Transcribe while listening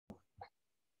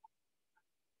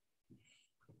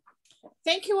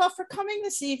Thank you all for coming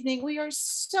this evening. We are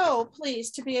so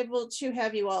pleased to be able to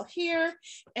have you all here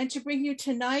and to bring you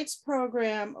tonight's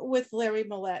program with Larry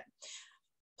Millett.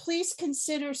 Please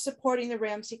consider supporting the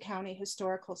Ramsey County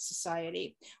Historical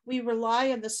Society. We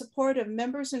rely on the support of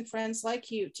members and friends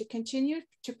like you to continue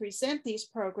to present these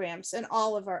programs and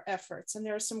all of our efforts. And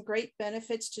there are some great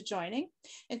benefits to joining,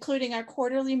 including our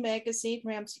quarterly magazine,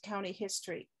 Ramsey County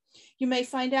History. You may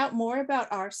find out more about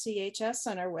RCHS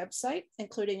on our website,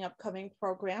 including upcoming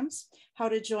programs, how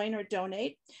to join or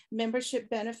donate, membership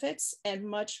benefits, and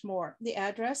much more. The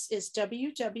address is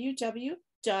www.rchs.com.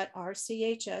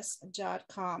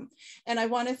 And I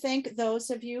want to thank those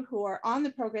of you who are on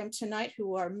the program tonight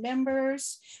who are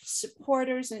members,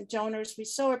 supporters, and donors. We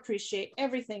so appreciate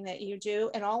everything that you do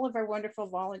and all of our wonderful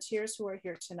volunteers who are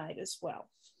here tonight as well.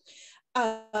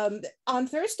 On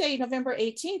Thursday, November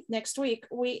 18th, next week,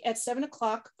 at 7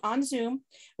 o'clock on Zoom,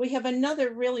 we have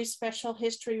another really special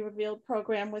History Revealed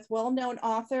program with well-known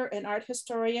author and art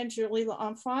historian Julie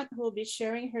L'Enfant, who will be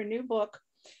sharing her new book,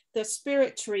 The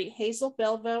Spirit Tree, Hazel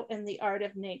Belvo and the Art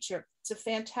of Nature. It's a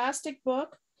fantastic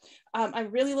book.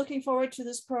 I'm really looking forward to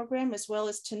this program as well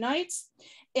as tonight's.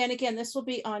 And again, this will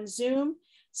be on Zoom.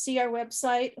 See our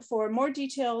website for more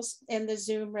details and the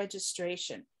Zoom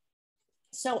registration.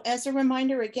 So as a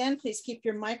reminder, again, please keep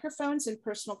your microphones and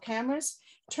personal cameras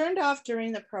turned off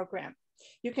during the program.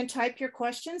 You can type your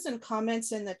questions and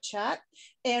comments in the chat,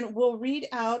 and we'll read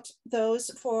out those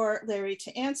for Larry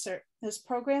to answer. This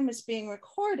program is being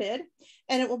recorded,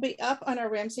 and it will be up on our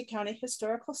Ramsey County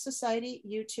Historical Society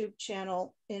YouTube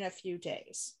channel in a few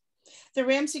days. The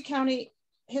Ramsey County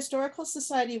Historical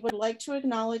Society would like to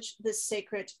acknowledge this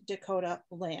sacred Dakota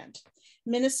land.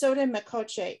 Minnesota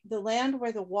Makoche, the land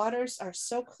where the waters are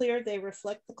so clear they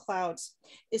reflect the clouds,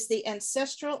 is the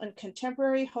ancestral and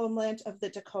contemporary homeland of the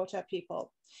Dakota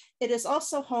people. It is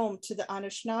also home to the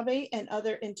Anishinaabe and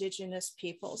other indigenous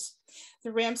peoples.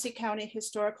 The Ramsey County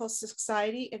Historical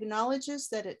Society acknowledges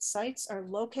that its sites are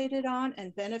located on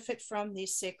and benefit from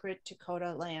these sacred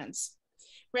Dakota lands.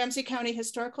 Ramsey County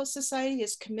Historical Society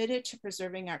is committed to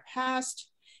preserving our past,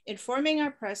 informing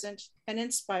our present, and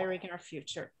inspiring our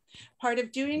future. Part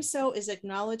of doing so is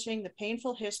acknowledging the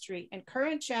painful history and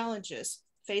current challenges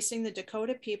facing the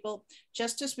Dakota people,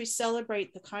 just as we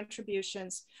celebrate the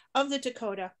contributions of the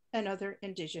Dakota and other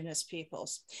indigenous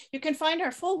peoples. You can find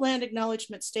our full land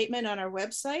acknowledgement statement on our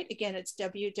website. Again, it's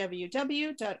www.rchs.com.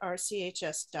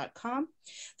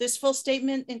 This full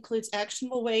statement includes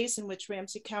actionable ways in which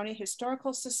Ramsey County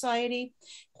Historical Society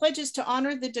pledges to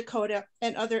honor the Dakota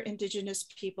and other indigenous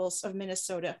peoples of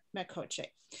Minnesota Makoche.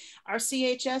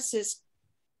 RCHS is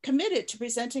committed to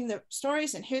presenting the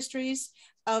stories and histories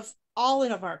of all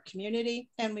of our community,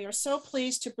 and we are so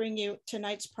pleased to bring you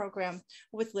tonight's program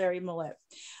with Larry Millett.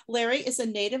 Larry is a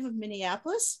native of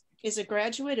Minneapolis, is a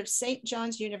graduate of St.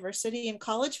 John's University in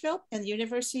Collegeville and the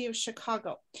University of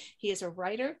Chicago. He is a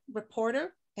writer,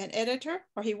 reporter, and editor,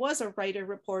 or he was a writer,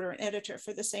 reporter, and editor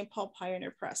for the St. Paul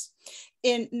Pioneer Press.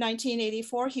 In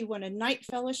 1984, he won a Knight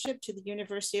Fellowship to the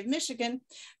University of Michigan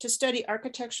to study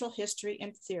architectural history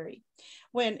and theory.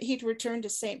 When he returned to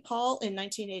St. Paul in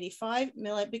 1985,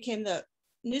 Millett became the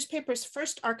newspaper's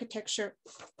first architecture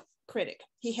critic.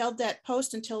 He held that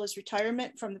post until his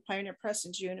retirement from the Pioneer Press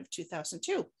in June of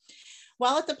 2002.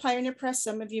 While at the Pioneer Press,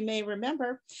 some of you may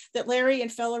remember that Larry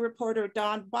and fellow reporter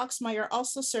Don Boxmeyer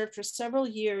also served for several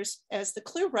years as the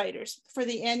clue writers for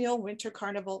the annual Winter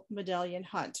Carnival Medallion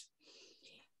Hunt.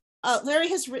 Larry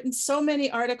has written so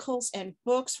many articles and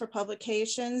books for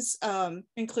publications,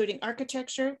 including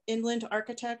Architecture, Inland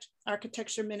Architect,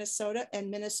 Architecture Minnesota, and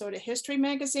Minnesota History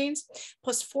magazines,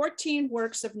 plus 14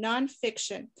 works of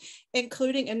nonfiction,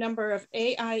 including a number of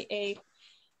AIA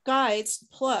guides,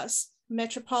 plus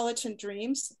Metropolitan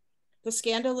Dreams, The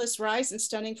Scandalous Rise and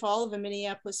Stunning Fall of a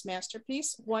Minneapolis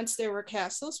Masterpiece, Once There Were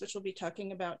Castles, which we'll be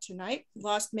talking about tonight,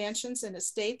 Lost Mansions and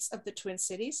Estates of the Twin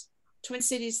Cities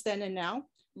Then and Now,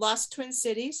 Lost Twin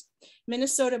Cities,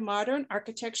 Minnesota Modern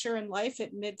Architecture and Life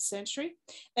at Mid-Century,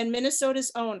 and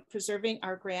Minnesota's Own Preserving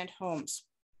Our Grand Homes.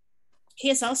 He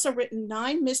has also written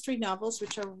 9 mystery novels,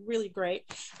 which are really great,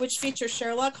 which feature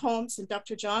Sherlock Holmes and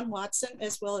Dr. John Watson,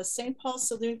 as well as St. Paul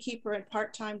saloon keeper and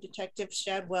part-time detective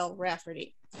Shadwell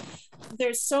Rafferty.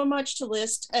 There's so much to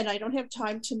list, and I don't have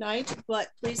time tonight, but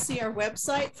please see our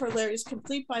website for Larry's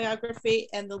complete biography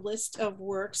and the list of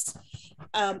works.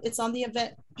 It's on the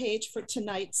event page for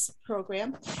tonight's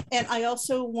program. And I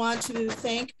also want to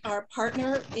thank our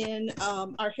partner in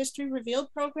our History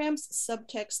Revealed programs,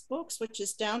 Subtext Books, which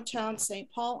is downtown St.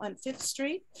 Paul on 5th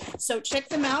Street. So check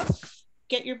them out,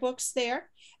 get your books there.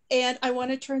 And I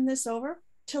want to turn this over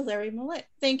to Larry Millett.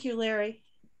 Thank you, Larry.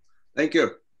 Thank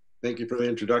you. Thank you for the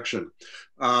introduction.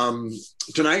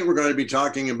 Tonight we're going to be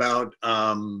talking about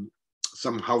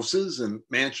some houses and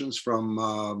mansions from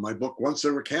my book, Once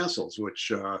There Were Castles,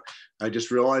 which I just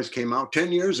realized came out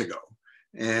 10 years ago.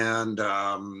 And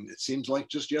it seems like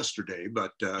just yesterday,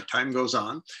 but time goes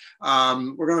on.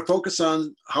 We're going to focus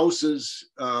on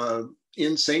houses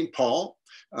in St. Paul.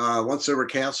 Once There Were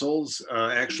Castles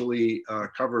actually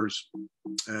covers,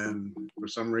 and for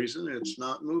some reason it's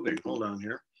not moving. Hold on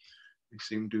here. We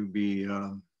seem to be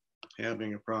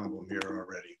having a problem here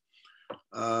already.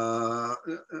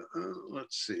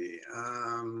 Let's see.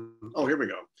 Oh, here we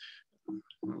go.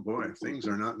 Oh boy, things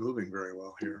are not moving very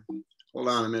well here. Hold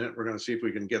on a minute. We're going to see if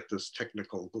we can get this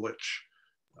technical glitch.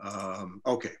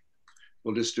 Okay,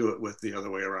 we'll just do it with the other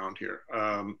way around here.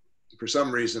 For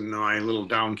some reason, my little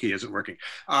down key isn't working.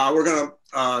 We're going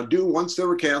to do Once There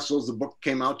Were Castles. The book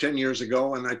came out 10 years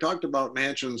ago, and I talked about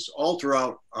mansions all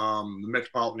throughout the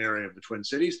metropolitan area of the Twin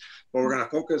Cities. But we're going to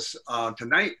focus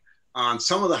tonight on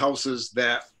some of the houses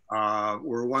that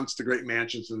were once the great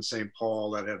mansions in St.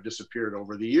 Paul that have disappeared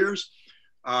over the years.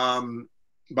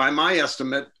 By my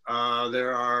estimate,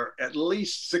 there are at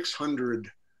least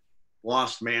 600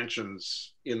 lost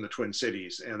mansions in the Twin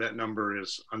Cities, and that number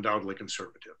is undoubtedly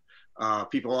conservative.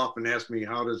 People often ask me,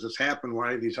 how does this happen?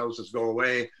 Why do these houses go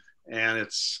away? And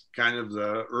it's kind of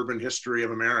the urban history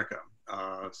of America.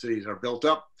 Cities are built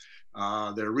up,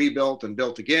 they're rebuilt and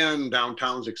built again,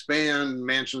 downtowns expand,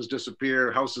 mansions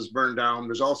disappear, houses burn down.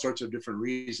 There's all sorts of different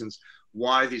reasons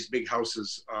why these big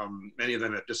houses, many of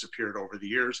them have disappeared over the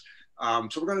years.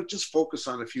 So we're going to just focus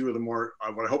on a few of the more,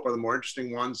 what I hope are the more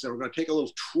interesting ones. And we're going to take a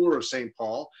little tour of St.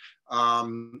 Paul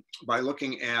by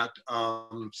looking at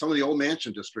some of the old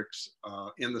mansion districts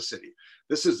in the city.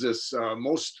 This is this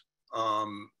most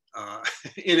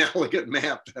inelegant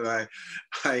map that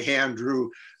I hand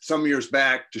drew some years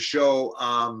back to show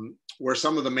where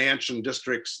some of the mansion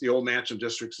districts, the old mansion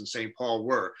districts in St. Paul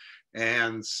were.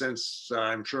 And since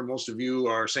I'm sure most of you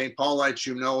are St. Paulites,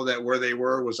 you know that where they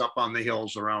were was up on the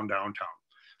hills around downtown.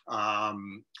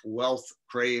 Wealth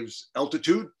craves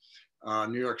altitude.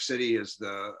 New York City is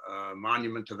the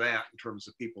monument to that in terms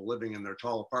of people living in their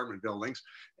tall apartment buildings.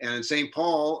 And in St.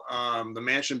 Paul, the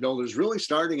mansion builders really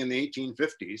starting in the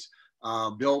 1850s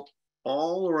built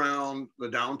all around the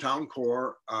downtown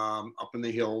core, up in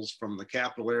the hills from the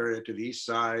Capitol area to the east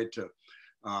side to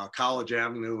College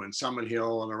Avenue and Summit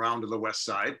Hill and around to the west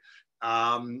side.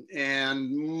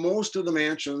 And most of the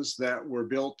mansions that were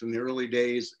built in the early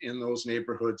days in those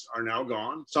neighborhoods are now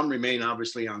gone. Some remain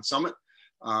obviously on Summit,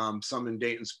 some in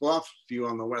Dayton's Bluff, a few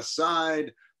on the west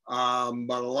side. But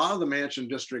a lot of the mansion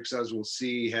districts, as we'll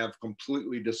see, have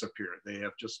completely disappeared. They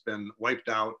have just been wiped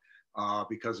out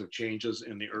because of changes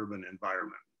in the urban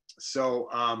environment. So,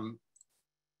 oh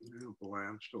boy,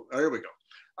 there we go.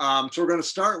 So we're going to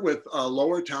start with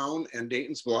Lower Town and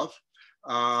Dayton's Bluff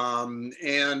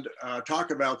and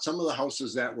talk about some of the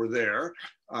houses that were there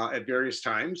at various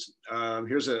times.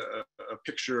 Here's a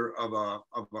picture of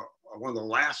one of the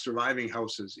last surviving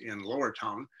houses in Lower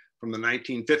Town from the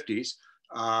 1950s.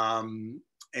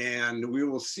 And we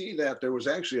will see that there was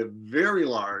actually a very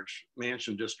large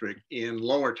mansion district in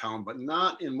Lower Town, but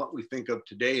not in what we think of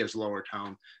today as Lower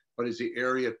Town, but is the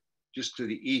area just to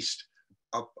the east,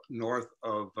 up north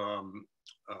of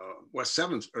West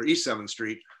 7th or East 7th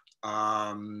Street,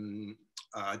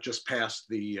 just past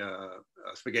the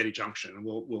Spaghetti Junction. And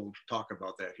we'll talk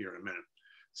about that here in a minute.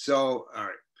 So, all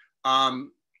right.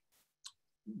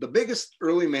 The biggest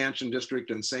early mansion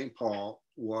district in St. Paul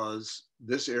was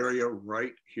this area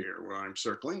right here where I'm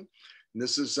circling. And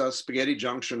this is Spaghetti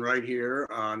Junction right here,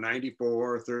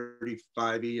 94,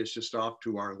 35E is just off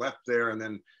to our left there. And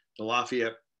then the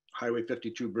Lafayette Highway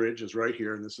 52 bridge is right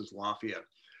here, and this is Lafayette.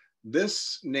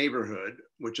 This neighborhood,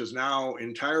 which is now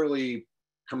entirely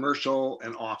commercial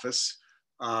and office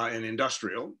and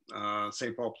industrial,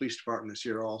 St. Paul Police Department is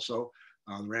here also,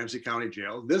 Ramsey County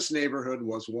Jail. This neighborhood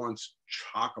was once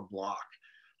chock-a-block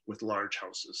with large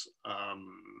houses,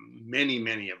 many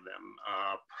of them,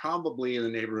 probably in the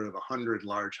neighborhood of 100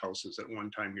 large houses at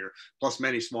one time here, plus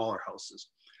many smaller houses.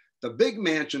 The big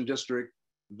mansion district,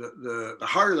 the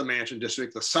heart of the mansion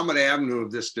district, the Summit Avenue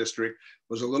of this district,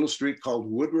 was a little street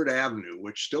called Woodward Avenue,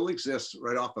 which still exists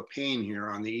right off of Payne here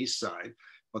on the east side.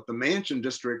 But the mansion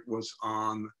district was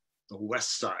on the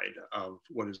west side of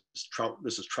what is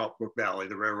this is Trout Brook Valley,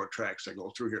 the railroad tracks that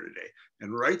go through here today.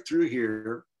 And right through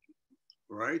here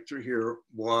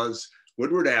was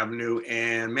Woodward Avenue,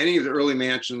 and many of the early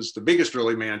mansions, the biggest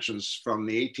early mansions from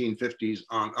the 1850s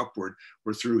on upward,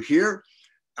 were through here.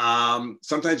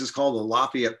 Sometimes it's called the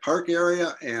Lafayette Park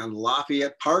area, and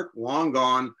Lafayette Park, long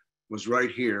gone, was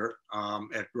right here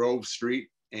at Grove Street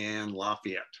and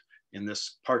Lafayette in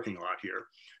this parking lot here.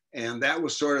 And that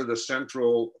was sort of the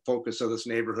central focus of this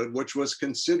neighborhood, which was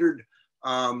considered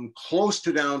close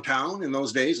to downtown in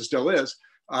those days. It still is,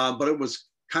 but it was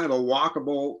kind of a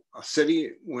walkable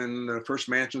city when the first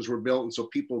mansions were built. And so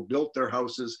people built their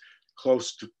houses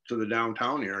close to the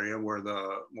downtown area where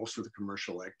most of the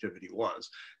commercial activity was.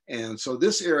 And so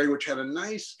this area, which had a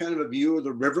nice kind of a view of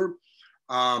the river,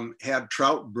 had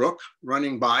Trout Brook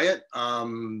running by it.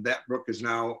 That brook is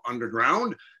now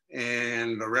underground,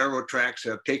 and the railroad tracks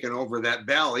have taken over that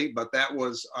valley, but that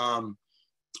was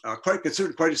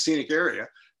considered quite a scenic area,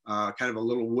 kind of a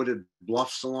little wooded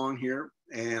bluffs along here.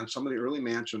 And some of the early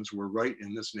mansions were right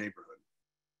in this neighborhood.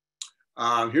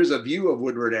 Here's a view of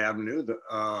Woodward Avenue,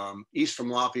 east from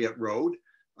Lafayette Road,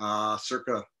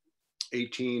 circa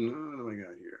 18, what do I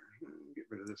got here? Get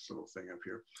rid of this little thing up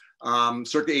here.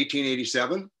 Circa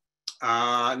 1887.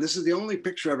 And this is the only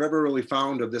picture I've ever really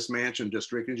found of this mansion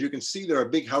district. As you can see, there are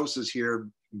big houses here,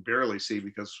 barely see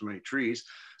because of so many trees,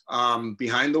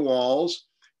 behind the walls.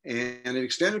 And it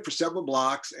extended for several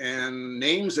blocks, and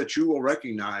names that you will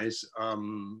recognize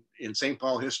in St.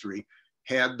 Paul history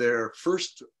had their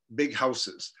first big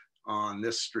houses on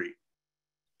this street.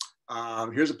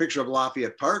 Here's a picture of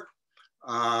Lafayette Park,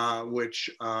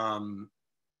 which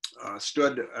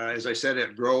stood, as I said,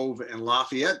 at Grove and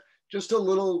Lafayette, just a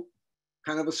little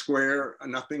kind of a square,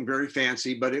 nothing very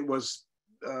fancy, but it was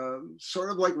sort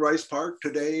of like Rice Park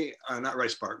today, not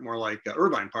Rice Park, more like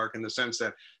Irvine Park, in the sense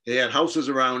that they had houses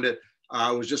around it.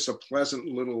 It was just a pleasant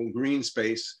little green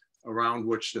space around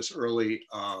which this early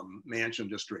mansion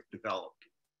district developed.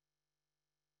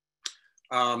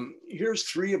 Here's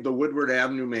three of the Woodward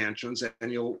Avenue mansions,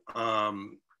 and you'll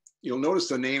notice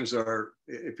the names are,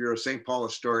 if you're a St. Paul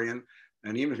historian,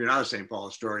 and even if you're not a St. Paul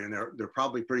historian, they're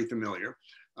probably pretty familiar.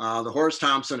 The Horace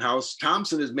Thompson House.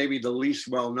 Thompson is maybe the least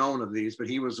well-known of these, but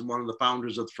he was one of the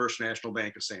founders of the First National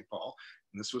Bank of St. Paul.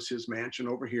 And this was his mansion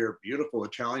over here, beautiful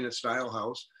Italian-style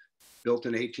house, built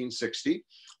in 1860.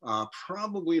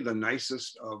 Probably the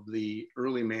nicest of the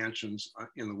early mansions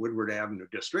in the Woodward Avenue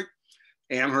district.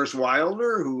 Amherst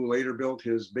Wilder, who later built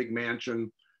his big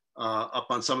mansion up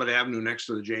on Summit Avenue next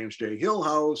to the James J. Hill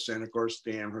House. And of course,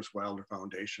 the Amherst Wilder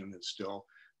Foundation is still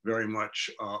very much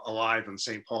alive in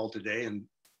St. Paul today and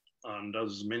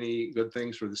does many good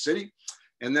things for the city.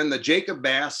 And then the Jacob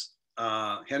Bass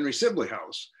Henry Sibley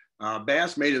House.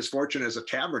 Bass made his fortune as a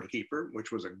tavern keeper,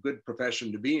 which was a good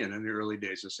profession to be in the early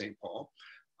days of St. Paul.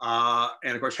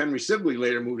 And of course, Henry Sibley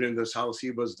later moved into this house.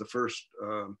 He was the first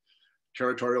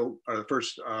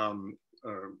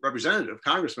representative,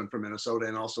 congressman from Minnesota,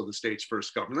 and also the state's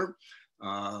first governor,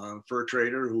 fur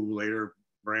trader who later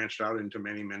branched out into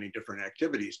many, many different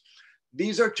activities.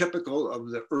 These are typical of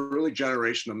the early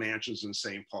generation of mansions in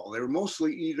St. Paul. They were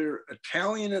mostly either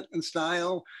Italian in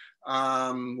style,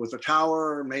 with a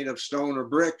tower made of stone or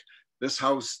brick. This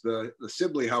house, the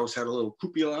Sibley house, had a little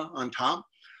cupola on top.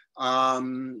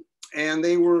 And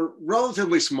they were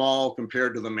relatively small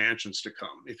compared to the mansions to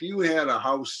come. If you had a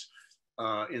house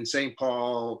in St.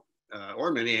 Paul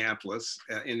or Minneapolis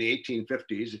in the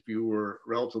 1850s, if you were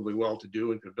relatively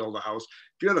well-to-do and could build a house,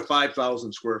 if you had a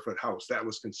 5,000 square foot house, that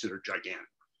was considered gigantic.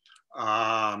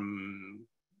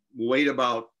 Wait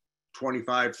about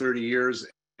 25, 30 years,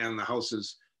 and the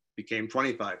houses became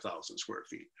 25,000 square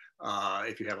feet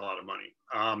if you had a lot of money.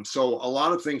 So a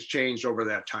lot of things changed over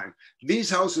that time. These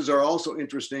houses are also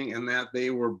interesting in that they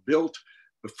were built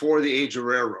before the age of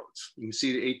railroads. You can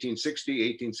see the 1860,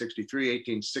 1863,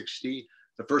 1860,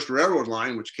 the first railroad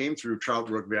line, which came through Trout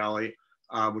Brook Valley,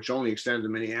 which only extended to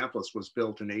Minneapolis, was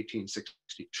built in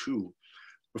 1862.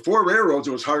 Before railroads,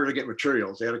 it was harder to get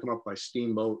materials. They had to come up by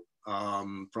steamboat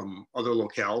from other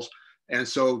locales. And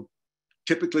so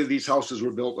typically these houses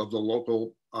were built of the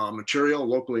local material,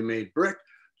 locally made brick,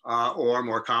 or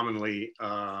more commonly,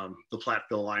 the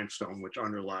Platteville limestone, which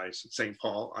underlies St.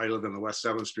 Paul. I live in the West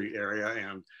 7th Street area,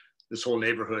 and this whole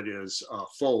neighborhood is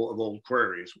full of old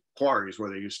quarries where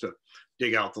they used to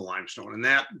dig out the limestone. And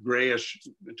that grayish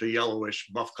to yellowish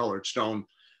buff-colored stone,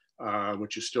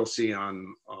 which you still see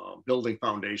on building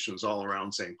foundations all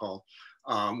around St. Paul,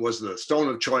 was the stone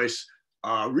of choice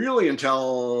really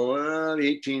until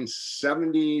the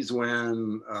 1870s,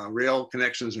 when rail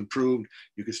connections improved.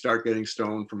 You could start getting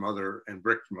stone from and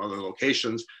brick from other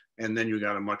locations, and then you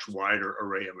got a much wider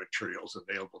array of materials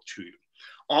available to you.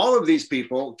 All of these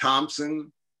people,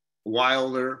 Thompson,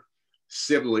 Wilder,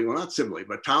 Sibley, well, not Sibley,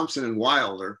 but Thompson and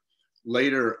Wilder,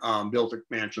 later built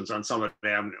mansions on Summit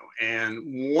Avenue.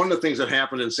 And one of the things that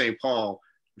happened in St. Paul,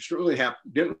 which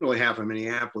didn't really happen in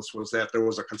Minneapolis, was that there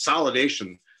was a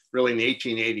consolidation really in the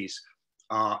 1880s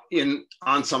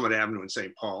on Summit Avenue in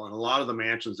St. Paul. And a lot of the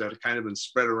mansions that have kind of been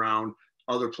spread around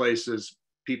other places,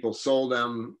 people sold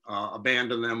them,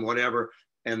 abandoned them, whatever,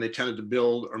 and they tended to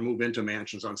build or move into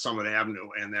mansions on Summit Avenue,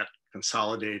 and that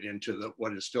consolidated into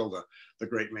what is still the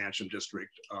great mansion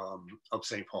district of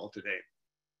St. Paul today.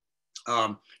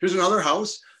 Here's another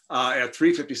house at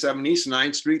 357 East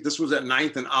 9th Street. This was at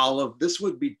 9th and Olive. This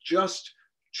would be just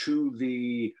to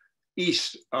the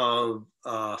east of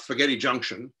Spaghetti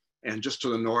Junction and just to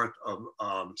the north of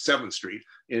 7th Street,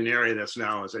 in an area that's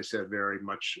now, as I said, very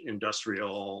much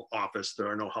industrial office. There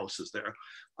are no houses there.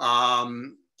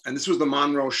 And this was the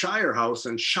Monroe Shire house,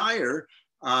 and Shire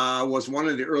was one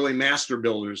of the early master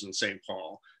builders in St.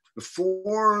 Paul.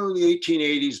 Before the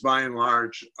 1880s, by and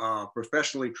large,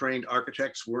 professionally trained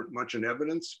architects weren't much in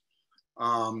evidence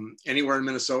anywhere in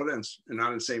Minnesota, and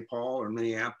not in St. Paul or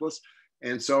Minneapolis.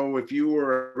 And so if you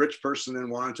were a rich person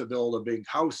and wanted to build a big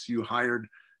house, you either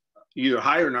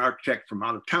hired an architect from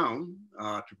out of town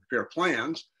to prepare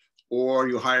plans, or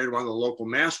you hired one of the local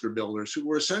master builders who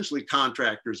were essentially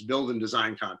contractors, build and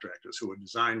design contractors who would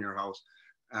design your house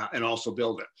and also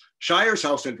build it. Shire's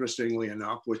house, interestingly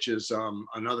enough, which is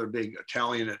another big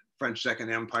Italian French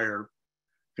Second Empire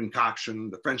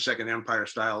concoction. The French Second Empire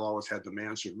style always had the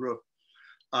mansard roof.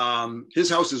 His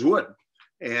house is wood.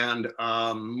 And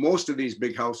most of these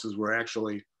big houses were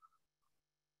actually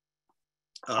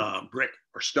brick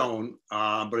or stone.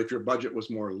 But if your budget was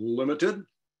more limited,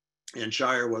 and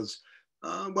Shire was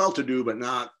well-to-do, but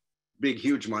not big,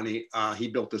 huge money, he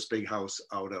built this big house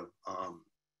out of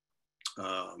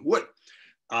wood.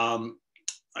 I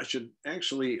should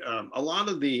actually, I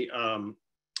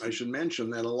should mention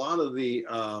that a lot of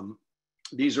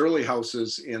these early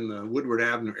houses in the Woodward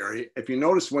Avenue area, if you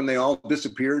notice when they all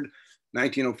disappeared,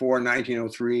 1904,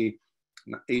 1903,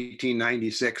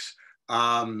 1896,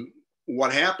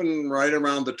 what happened right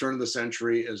around the turn of the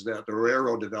century is that the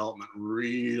railroad development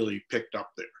really picked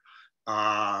up there.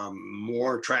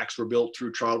 More tracks were built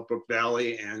through Trout Brook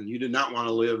Valley, and you did not want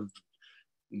to live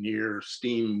near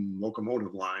steam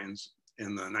locomotive lines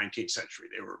in the 19th century.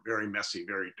 They were very messy,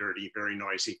 very dirty, very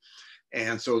noisy.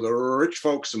 And so the rich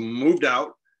folks moved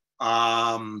out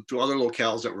to other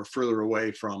locales that were further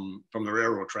away from the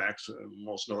railroad tracks,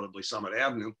 most notably Summit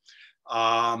Avenue.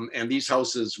 And these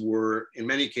houses were, in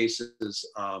many cases,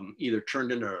 either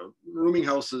turned into rooming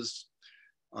houses,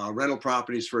 rental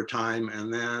properties for a time,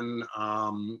 and then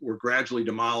were gradually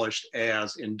demolished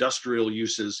as industrial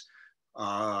uses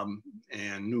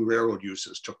and new railroad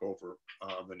uses took over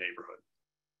the neighborhood.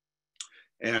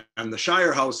 And the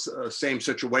Shire House, same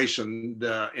situation.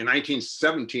 In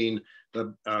 1917,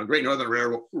 the Great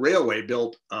Northern Railway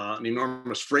built an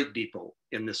enormous freight depot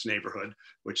in this neighborhood,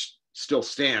 which still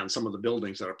stands. Some of the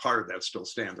buildings that are part of that still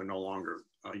stand. They're no longer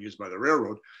used by the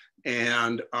railroad.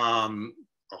 And a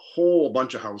whole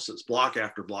bunch of houses, block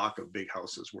after block of big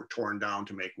houses, were torn down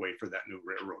to make way for that new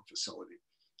railroad facility.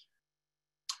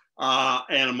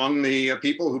 And among the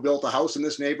people who built a house in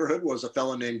this neighborhood was a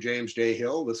fellow named James J.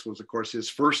 Hill. This was, of course, his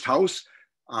first house,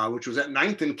 which was at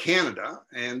 9th and Canada.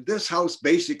 And this house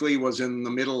basically was in the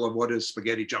middle of what is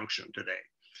Spaghetti Junction today.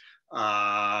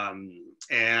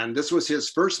 And this was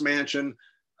his first mansion,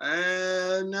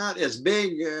 not as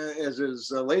big as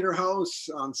his later house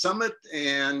on Summit,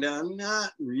 and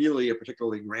not really a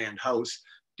particularly grand house.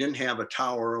 Didn't have a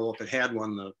tower, or if it had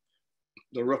one,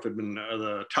 the roof had been,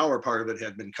 the tower part of it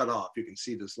had been cut off. You can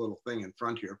see this little thing in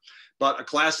front here, but a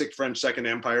classic French Second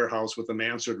Empire house with a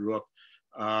mansard roof,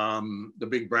 the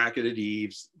big bracketed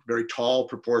eaves, very tall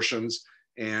proportions,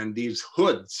 and these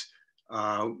hoods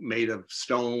made of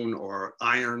stone or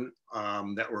iron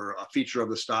that were a feature of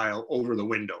the style over the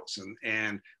windows.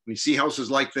 And when you see houses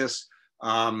like this,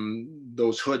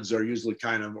 those hoods are usually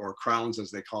kind of, or crowns as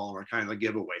they call them, are kind of a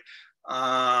giveaway.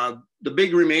 The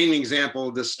big remaining example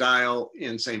of this style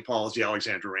in St. Paul is the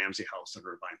Alexander Ramsey House at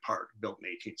Irvine Park, built in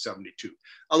 1872.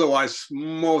 Otherwise,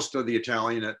 most of the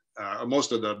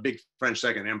big French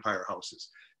Second Empire houses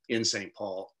in St.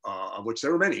 Paul, of which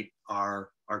there were many, are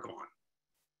gone.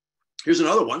 Here's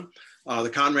another one, the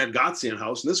Conrad Gotzian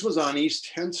House. And this was on East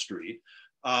 10th Street,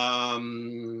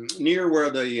 near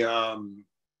where the,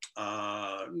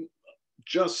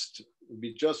 just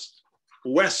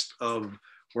west of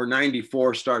where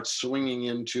 94 starts swinging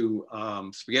into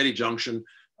Spaghetti Junction,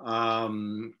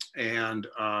 and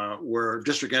where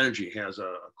District Energy has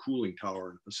a cooling tower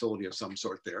and facility of some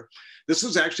sort there. This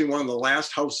is actually one of the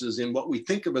last houses in what we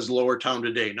think of as Lower Town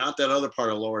today, not that other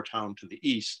part of Lower Town to the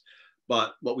east,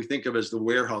 but what we think of as the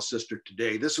warehouse district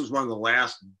today. This was one of the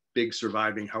last big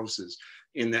surviving houses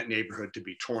in that neighborhood to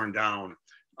be torn down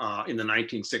in the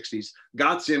 1960s.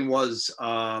 Gotzin was,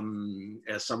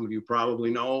 as some of you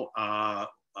probably know,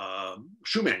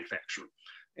 shoe manufacturer.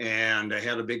 And they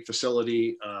had a big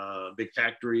facility, big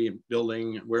factory and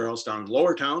building warehouse down in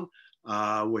Lowertown,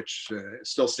 which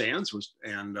still stands,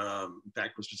 and in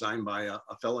fact was designed by a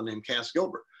fellow named Cass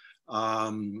Gilbert.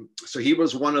 So he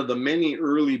was one of the many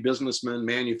early businessmen,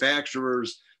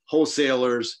 manufacturers,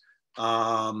 wholesalers,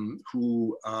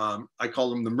 who I call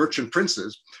them the merchant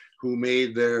princes, who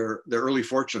made their early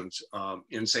fortunes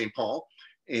in St. Paul.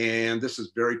 And this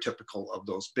is very typical of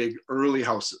those big early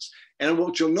houses. And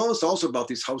what you'll notice also about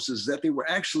these houses is that they were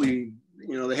actually,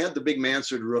 you know, they had the big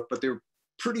mansard roof, but they're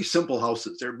pretty simple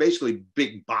houses. They're basically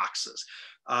big boxes.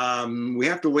 We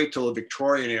have to wait till the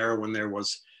Victorian era when there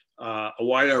was a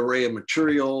wide array of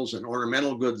materials and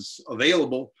ornamental goods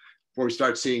available before we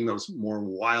start seeing those more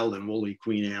wild and woolly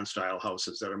Queen Anne style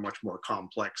houses that are much more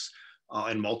complex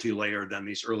and multi-layered than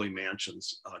these early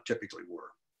mansions typically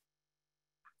were.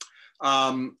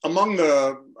 Among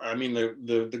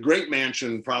the great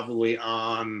mansion probably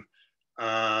on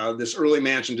this early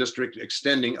mansion district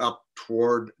extending up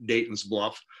toward Dayton's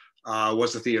Bluff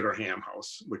was the Theodore Ham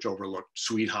House, which overlooked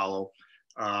Sweet Hollow.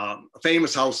 A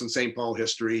famous house in St. Paul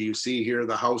history. You see here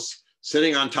the house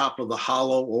sitting on top of the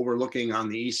hollow, overlooking on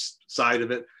the east side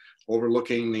of it,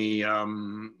 overlooking the,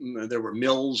 there were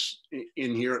mills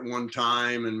in here at one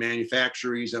time and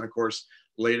manufactories. And of course,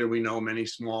 later we know many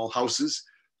small houses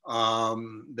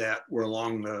that were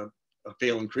along the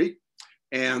Phelan Creek.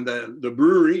 And the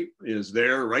brewery is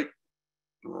there right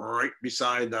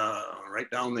beside, right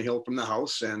down the hill from the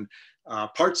house. And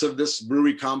parts of this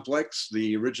brewery complex,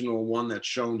 the original one that's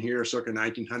shown here, circa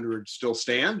 1900, still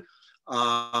stand.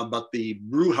 But the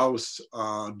brew house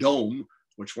dome,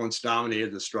 which once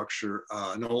dominated the structure,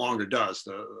 no longer does.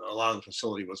 A lot of the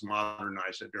facility was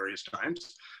modernized at various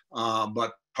times.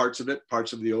 But parts of it,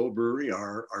 parts of the old brewery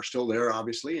are still there,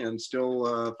 obviously, and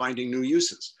still finding new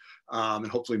uses, and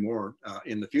hopefully more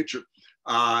in the future.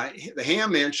 The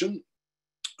Ham Mansion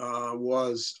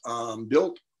was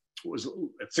built, was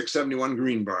at 671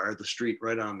 Greenbrier, the street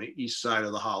right on the east side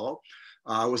of the hollow.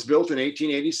 Was built in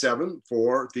 1887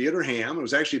 for Theodore Ham. It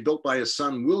was actually built by his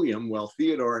son, William, while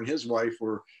Theodore and his wife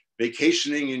were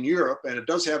vacationing in Europe. And it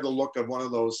does have the look of one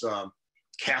of those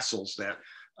castles that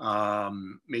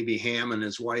maybe Ham and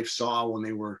his wife saw when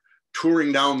they were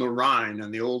touring down the Rhine in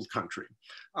the old country.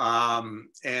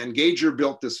 And Gager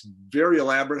built this very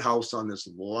elaborate house on this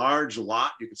large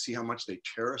lot. You can see how much they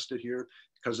terraced it here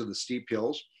because of the steep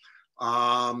hills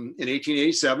in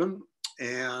 1887.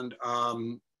 And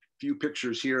few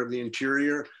pictures here of the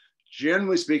interior.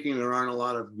 Generally speaking, there aren't a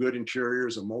lot of good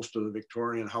interiors of most of the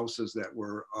Victorian houses that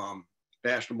were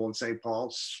fashionable in St.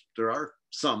 Paul. There are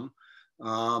some,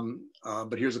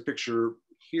 but here's a picture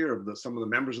here of some of the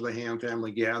members of the Ham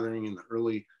family gathering in the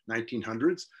early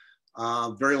 1900s.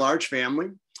 Very large family.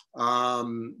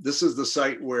 This is the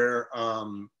site where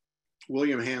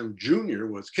William Ham Jr.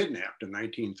 was kidnapped in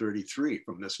 1933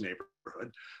 from this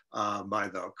neighborhood by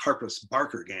the Carpus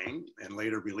Barker gang and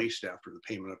later released after the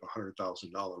payment of a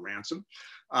 $100,000 ransom.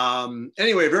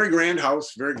 Anyway, very grand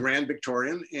house, very grand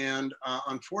Victorian. And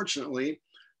unfortunately,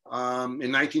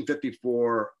 in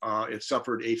 1954, it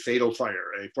suffered a fatal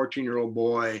fire. A 14-year-old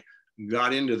boy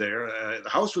got into there. The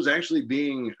house was actually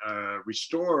being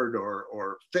restored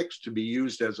or fixed to be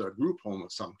used as a group home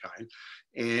of some kind.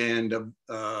 And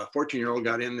a 14-year-old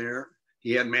got in there.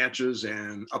 He had matches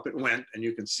and up it went. And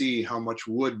you can see how much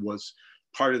wood was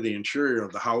part of the interior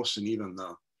of the house and even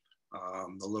the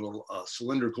little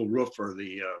cylindrical roof or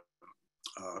the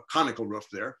conical roof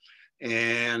there.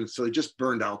 And so it just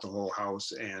burned out the whole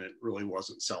house and it really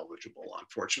wasn't salvageable,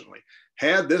 unfortunately.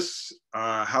 Had this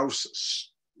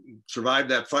house survived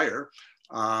that fire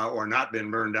or not been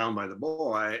burned down by the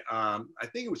boy, I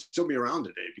think it would still be around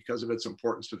today because of its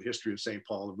importance to the history of St.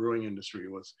 Paul. The brewing industry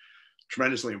was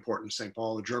tremendously important to St.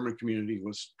 Paul. The German community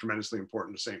was tremendously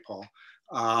important to St. Paul,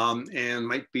 and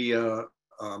might be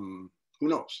who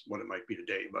knows what it might be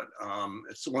today, but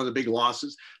it's one of the big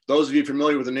losses. Those of you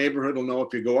familiar with the neighborhood will know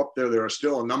if you go up there, there are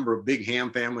still a number of big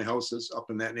Ham family houses up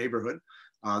in that neighborhood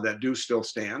that do still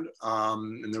stand.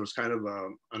 And there was kind of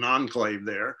an enclave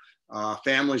there.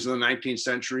 Families in the 19th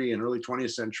century and early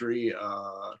 20th century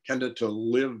tended to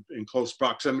live in close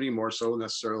proximity, more so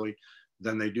necessarily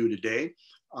than they do today.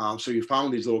 So you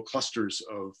found these little clusters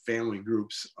of family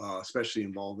groups, especially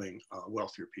involving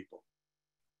wealthier people.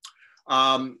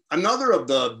 Another of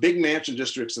the big mansion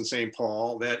districts in St.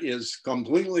 Paul that is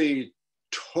completely,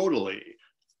 totally,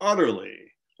 utterly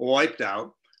wiped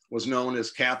out was known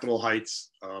as Capitol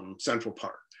Heights Central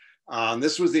Park.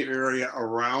 This was the area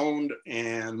around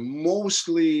and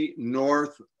mostly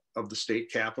north of the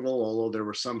state capitol, although there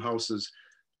were some houses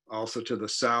also to the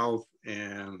south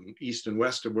and east and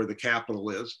west of where the capitol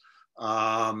is,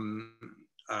 that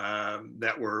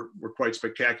were quite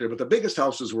spectacular. But the biggest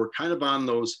houses were kind of on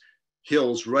those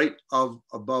hills right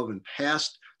above and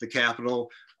past the capitol,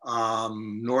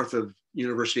 north of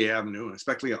University Avenue,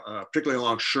 especially particularly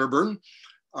along Sherburne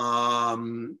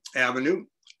Avenue.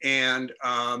 And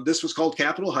this was called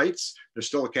Capitol Heights. There's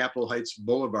still a Capitol Heights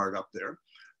Boulevard up there.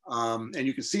 And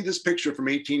you can see this picture from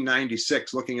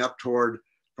 1896 looking up toward,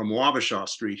 from Wabasha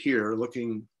Street here,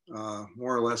 looking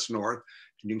more or less north.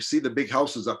 And you can see the big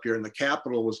houses up here, and the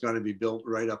Capitol was going to be built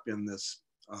right up in this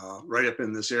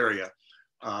area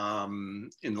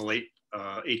in the late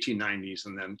 1890s,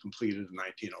 and then completed in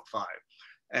 1905.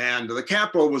 And the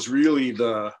Capitol was really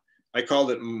I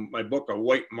called it in my book, a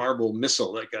white marble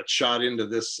missile that got shot into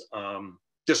this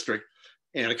district,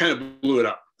 and it kind of blew it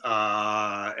up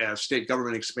as state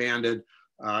government expanded.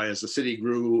 As the city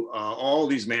grew, all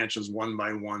these mansions one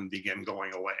by one began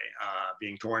going away,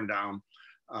 being torn down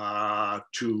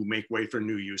to make way for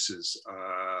new uses,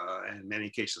 and in many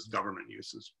cases, government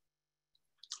uses.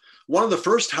 One of the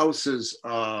first houses,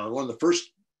 one of the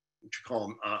first, what you call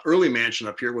them, early mansion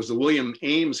up here was the William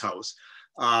Ames house,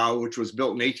 which was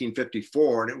built in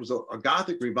 1854, and it was a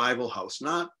Gothic revival house,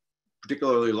 not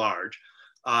particularly large.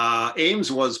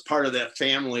 Ames was part of that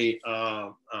family,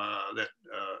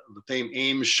 the famed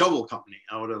Ames Shovel Company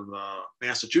out of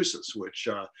Massachusetts, which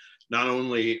not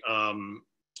only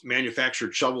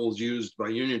manufactured shovels used by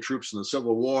Union troops in the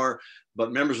Civil War,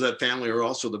 but members of that family are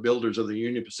also the builders of the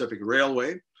Union Pacific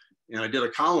Railway. And I did a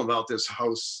column about this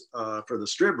house for the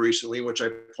Strib recently, which I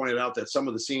pointed out that some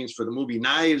of the scenes for the movie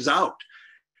Knives Out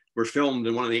were filmed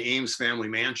in one of the Ames family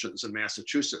mansions in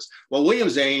Massachusetts. Well, William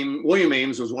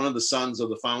Ames was one of the sons of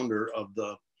the founder of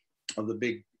the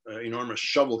big, enormous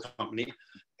shovel company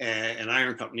and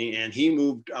iron company, and he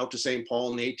moved out to St.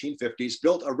 Paul in the 1850s,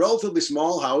 built a relatively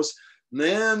small house, and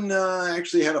then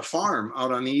actually had a farm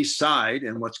out on the east side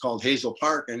in what's called Hazel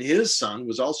Park, and his son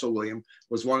was also William,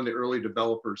 was one of the early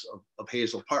developers of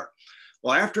Hazel Park.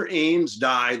 Well, after Ames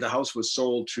died, the house was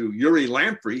sold to Uri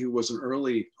Lamprey, who was an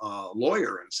early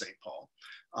lawyer in St. Paul,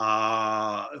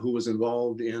 who was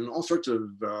involved in all sorts of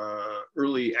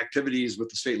early activities with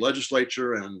the state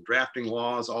legislature and drafting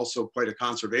laws, also quite a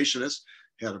conservationist,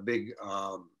 had a big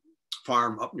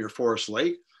farm up near Forest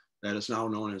Lake that is now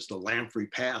known as the Lamprey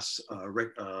Pass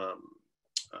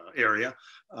area.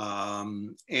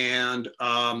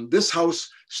 This house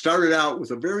started out with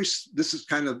this is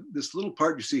kind of this little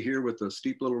part you see here with the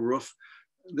steep little roof.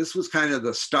 This was kind of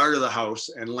the start of the house,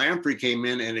 and Lamprey came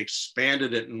in and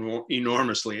expanded it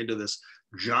enormously into this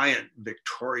giant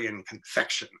Victorian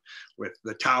confection with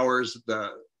the towers,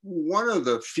 one of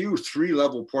the few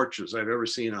 3-level porches I've ever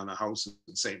seen on a house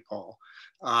in St. Paul.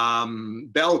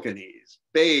 Balconies,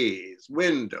 bays,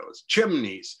 windows,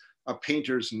 chimneys, a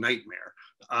painter's nightmare.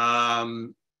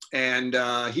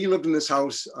 He lived in this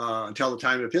house until the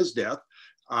time of his death,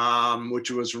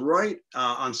 which was right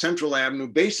on Central Avenue,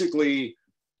 basically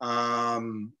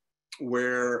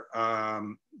where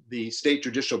the State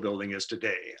Judicial Building is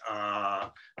today.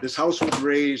 This house was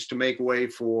raised to make way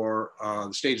for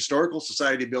the State Historical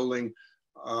Society building,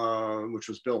 which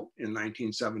was built in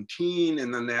 1917,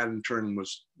 and then that in turn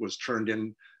was turned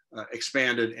in,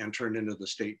 expanded and turned into the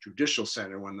State Judicial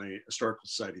Center when the Historical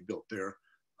Society built their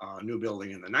new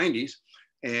building in the 90s.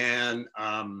 And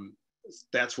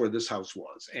that's where this house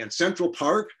was. And Central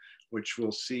Park, which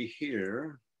we'll see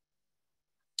here.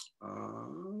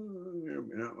 I'm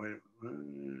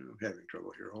having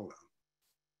trouble here, hold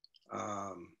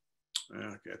on.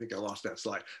 Okay, I think I lost that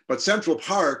slide. But Central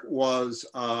Park was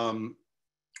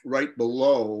right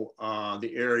below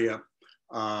the area.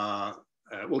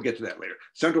 We'll get to that later.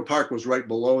 Central Park was right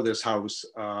below this house,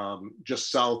 just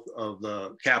south of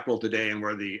the Capitol today and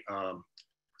where the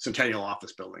Centennial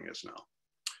Office Building is now.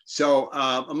 So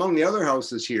among the other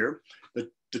houses here,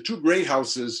 the two great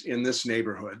houses in this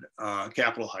neighborhood,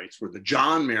 Capitol Heights, were the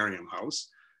John Merriam House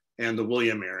and the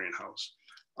William Merriam House.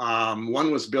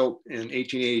 One was built in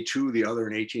 1882, the other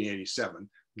in 1887.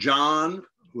 John,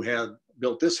 who had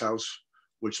built this house,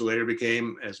 which later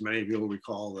became, as many of you will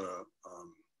recall, the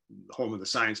home of the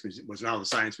Science Museum, was now the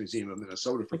Science Museum of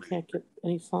Minnesota. I can't get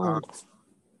any sound.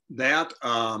 That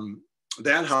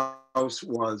house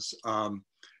was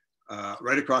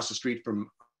right across the street from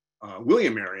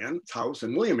William Marion's house,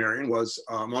 and William Marion was,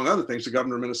 among other things, the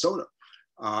governor of Minnesota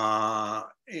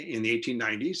in the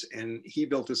 1890s, and he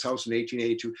built this house in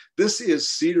 1882. This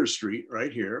is Cedar Street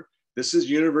right here. This is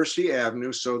University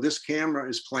Avenue, so this camera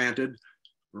is planted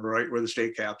right where the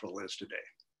state capitol is today.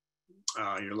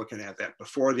 You're looking at that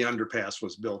before the underpass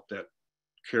was built that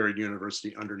carried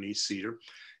University underneath Cedar.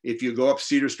 If you go up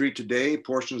Cedar Street today,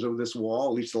 portions of this wall,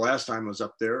 at least the last time I was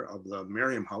up there, of the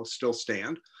Merriam House still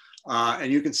stand.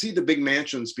 And you can see the big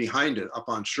mansions behind it up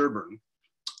on Sherburne.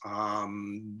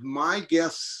 My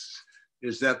guess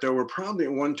is that there were probably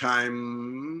at one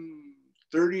time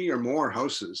 30 or more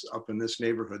houses up in this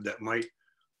neighborhood that might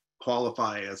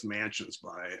qualify as mansions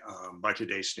by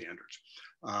today's standards.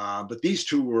 But these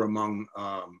two were among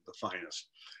the finest.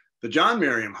 The John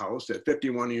Merriam House at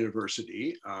 51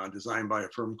 University, designed by a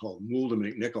firm called Mould and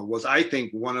McNichol, was, I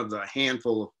think, one of the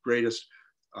handful of greatest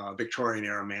Victorian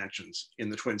era mansions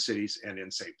in the Twin Cities and in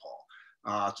St.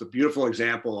 Paul. It's a beautiful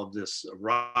example of this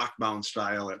rock-bound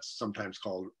style that's sometimes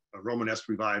called a Romanesque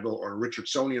revival or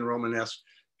Richardsonian Romanesque,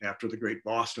 after the great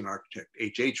Boston architect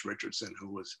H.H. Richardson, who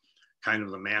was kind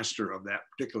of the master of that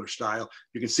particular style.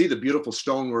 You can see the beautiful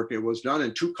stonework. It was done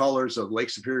in two colors of Lake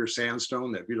Superior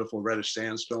sandstone, that beautiful reddish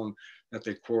sandstone that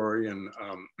they quarry in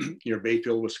near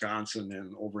Bayfield, Wisconsin,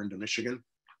 and over into Michigan.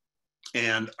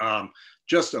 And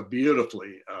just a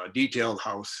beautifully detailed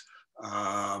house,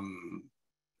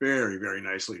 very, very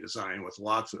nicely designed with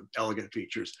lots of elegant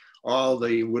features, all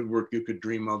the woodwork you could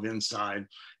dream of inside.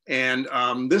 And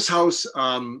this house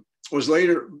was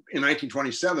later, in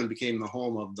 1927, became the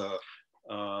home of the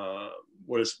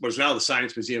what is now the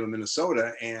Science Museum of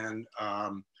Minnesota, and I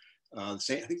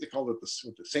think they called it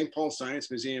the St. Paul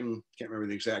Science Museum. Can't remember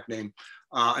the exact name,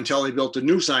 until they built a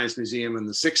new science museum in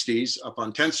the 60s up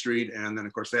on 10th Street, and then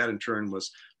of course that in turn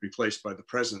was replaced by the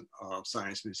present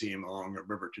Science Museum along the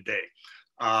river today.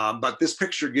 But this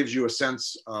picture gives you a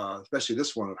sense, especially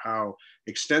this one, of how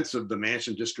extensive the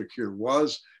mansion district here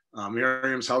was.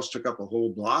 Merriam's house took up a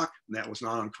whole block, and that was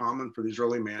not uncommon for these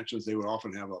early mansions. They would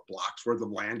often have a block's worth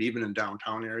of land, even in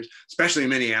downtown areas, especially in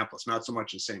Minneapolis, not so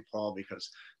much in St. Paul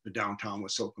because the downtown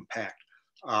was so compact.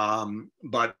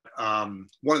 But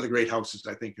one of the great houses,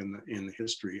 I think, in the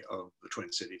history of the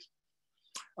Twin Cities.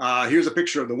 Here's a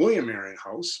picture of the William Marion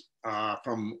House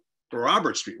from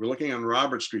Robert Street. We're looking on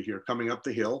Robert Street here, coming up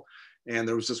the hill, and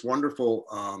there was this wonderful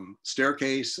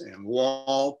staircase and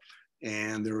wall.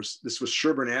 And this was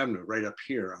Sherburne Avenue right up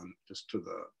here on just to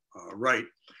the right.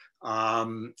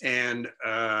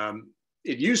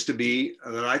 It used to be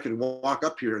that I could walk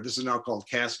up here. This is now called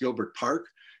Cass Gilbert Park.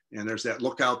 And there's that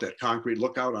lookout, that concrete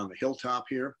lookout on the hilltop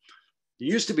here. It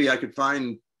used to be I could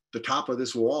find the top of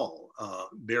this wall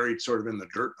buried sort of in the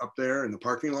dirt up there in the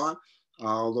parking lot.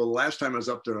 Although the last time I was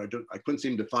up there, I couldn't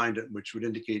seem to find it, which would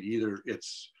indicate either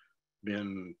it's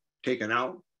been taken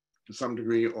out to some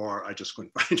degree, or I just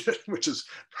couldn't find it, which is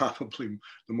probably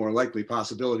the more likely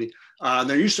possibility.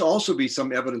 There used to also be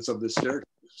some evidence of this staircase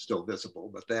still visible,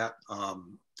 but that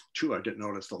too I didn't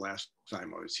notice the last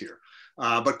time I was here.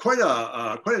 But quite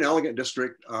an elegant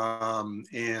district,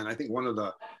 and I think one of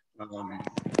the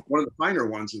finer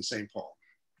ones in St. Paul.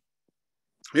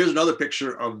 Here's another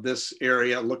picture of this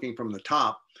area looking from the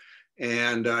top.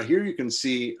 And here you can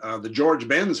see the George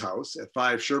Benz house at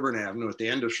 5 Sherburne Avenue, at the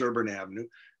end of Sherburne Avenue.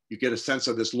 You get a sense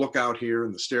of this lookout here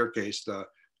and the staircase. The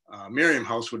Merriam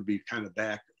house would be kind of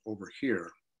back over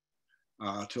here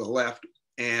to the left.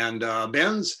 And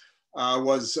Benz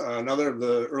was another of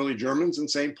the early Germans in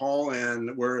St. Paul.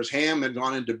 And whereas Ham had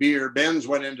gone into beer, Benz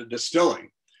went into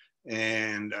distilling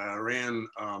and ran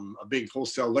a big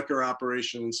wholesale liquor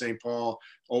operation in St. Paul,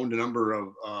 owned a number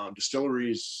of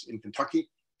distilleries in Kentucky.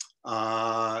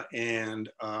 That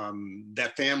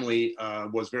family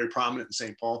was very prominent in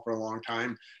St. Paul for a long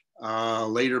time.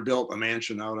 Later built a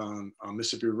mansion out on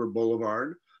Mississippi River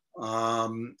Boulevard.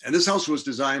 And this house was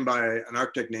designed by an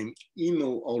architect named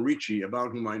Emil Ulrichi,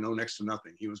 about whom I know next to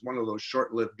nothing. He was one of those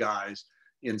short-lived guys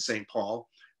in St. Paul,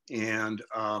 and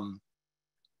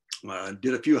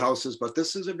did a few houses, but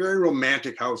this is a very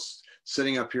romantic house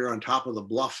sitting up here on top of the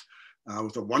bluff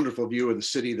with a wonderful view of the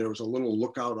city. There was a little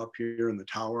lookout up here in the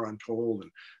tower, I'm told,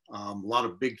 and a lot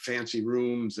of big fancy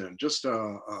rooms, and just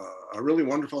a really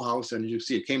wonderful house. And you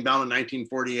see it came down in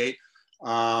 1948.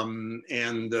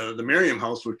 And the Merriam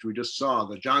house, which we just saw,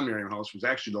 the John Merriam house, was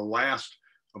actually the last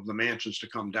of the mansions to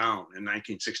come down in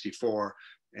 1964.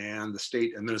 And the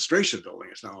state administration building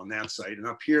is now on that site. And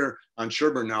up here on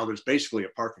Sherburne now, there's basically a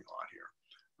parking lot here,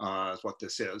 is what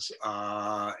this is. There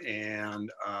are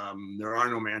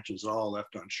no mansions at all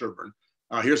left on Sherburne.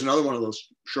 Here's another one of those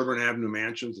Sherburne Avenue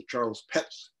mansions, the Charles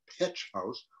Petch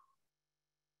house,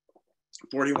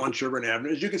 41 Sherburne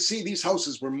Avenue. As you can see, these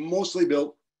houses were mostly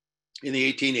built in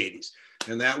the 1880s.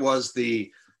 And that was the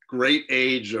great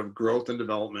age of growth and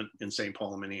development in St.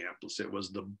 Paul and Minneapolis. It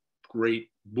was the great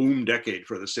boom decade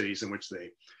for the cities in which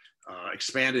they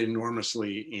expanded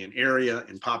enormously in area,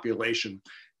 in population.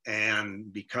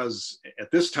 And because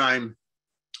at this time,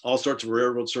 all sorts of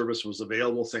railroad service was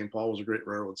available. St. Paul was a great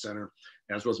railroad center,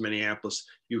 as was Minneapolis.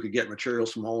 You could get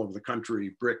materials from all over the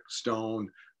country, brick, stone,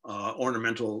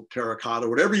 ornamental terracotta,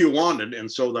 whatever you wanted.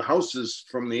 And so the houses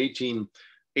from the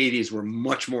 1880s were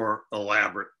much more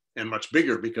elaborate and much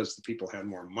bigger because the people had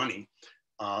more money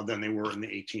than they were in the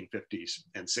 1850s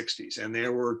and 60s. And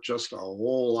there were just a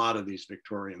whole lot of these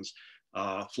Victorians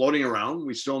floating around.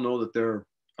 We still know that they're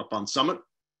up on Summit,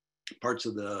 parts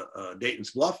of the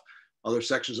Dayton's Bluff, other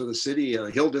sections of the city,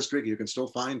 Hill District. You can still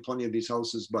find plenty of these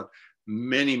houses, but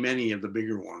many, many of the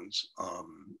bigger ones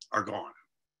are gone.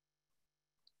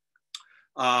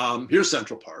 Here's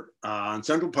Central Park. In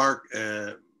Central Park,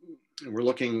 we're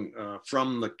looking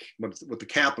from the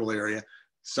capital area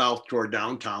south toward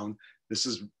downtown. This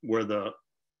is where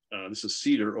this is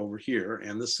Cedar over here,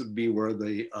 and this would be where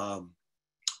the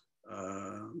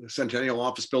Centennial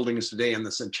Office Building is today, and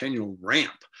the Centennial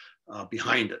Ramp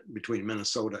behind it between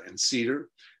Minnesota and Cedar.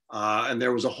 And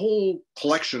there was a whole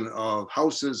collection of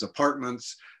houses,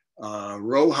 apartments,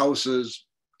 row houses,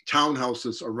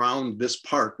 townhouses around this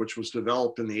park, which was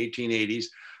developed in the 1880s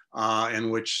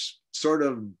and which sort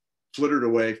of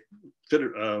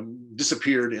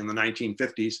disappeared in the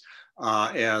 1950s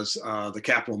as the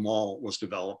Capitol Mall was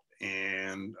developed,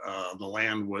 and the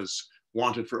land was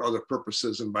wanted for other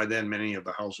purposes. And by then, many of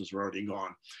the houses were already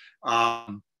gone.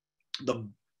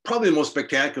 Probably the most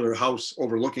spectacular house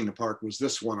overlooking the park was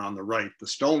this one on the right, the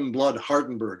Stone Blood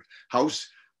Hardenberg House,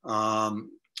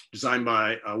 designed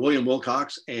by William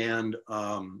Wilcox and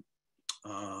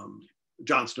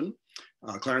Johnston,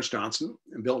 Clarence Johnston,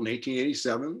 and built in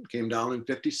 1887, came down in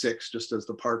 56, just as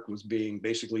the park was being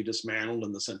basically dismantled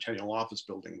and the Centennial Office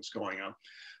Building was going up.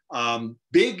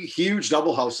 Big, huge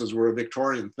double houses were a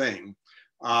Victorian thing.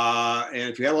 And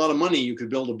if you had a lot of money, you could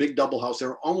build a big double house. They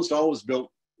were almost always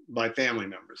built by family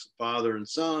members, father and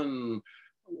son,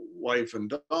 wife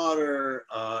and daughter.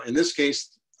 In this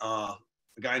case, a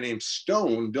guy named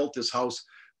Stone built this house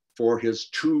for his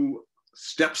two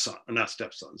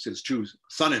his two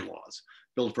son-in-laws,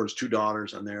 built for his two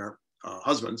daughters and their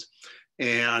husbands.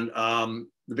 And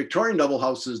the Victorian double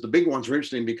houses, the big ones, were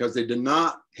interesting because they did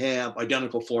not have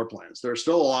identical floor plans. There are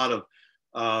still a lot of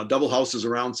double houses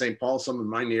around St. Paul, some in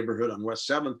my neighborhood on West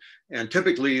 7th. And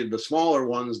typically the smaller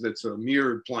ones, that's a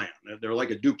mirrored plan. They're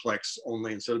like a duplex,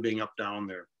 only instead of being up, down,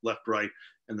 they're left, right,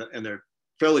 and they're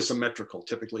fairly symmetrical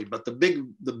typically. But the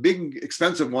big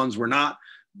expensive ones were not.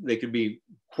 They could be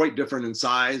quite different in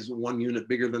size, one unit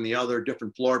bigger than the other,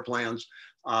 different floor plans.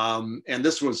 And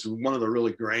this was one of the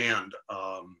really grand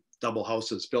double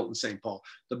houses built in St. Paul.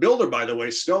 The builder, by the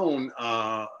way, Stone,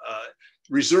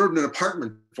 reserved an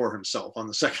apartment for himself on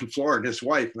the second floor and his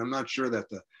wife. And I'm not sure that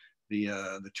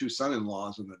the two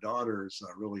son-in-laws and the daughters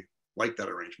really liked that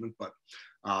arrangement, but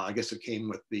I guess it came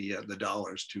with the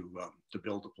dollars to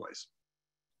build the place.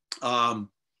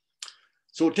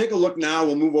 So we'll take a look now.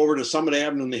 We'll move over to Summit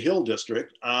Avenue in the Hill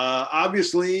District.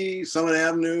 Obviously, Summit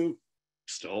Avenue,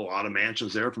 still a lot of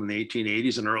mansions there from the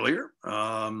 1880s and earlier,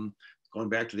 going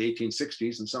back to the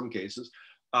 1860s in some cases.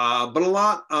 But a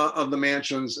lot of the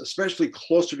mansions, especially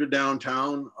closer to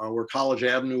downtown, where College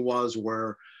Avenue was,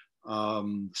 where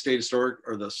State Historic,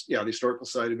 or the Historical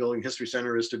Society Building, History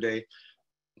Center is today,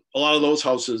 a lot of those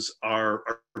houses are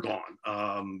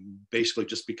gone, basically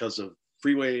just because of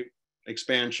freeway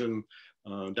expansion,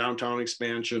 downtown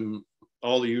expansion,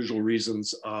 all the usual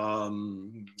reasons.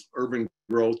 Urban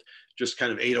growth just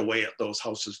kind of ate away at those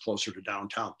houses closer to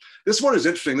downtown. This one is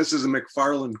interesting. This is a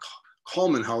McFarland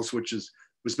Coleman house, which was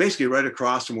basically right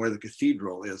across from where the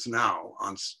cathedral is now,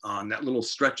 on that little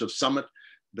stretch of Summit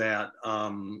that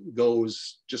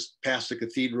goes just past the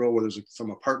cathedral, where there's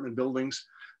some apartment buildings.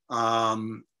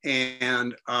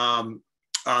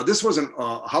 This was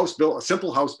a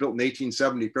simple house built in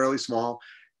 1870, fairly small,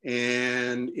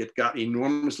 and it got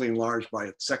enormously enlarged by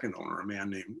its second owner, a man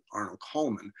named Arnold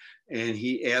Coleman, and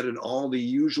he added all the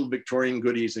usual Victorian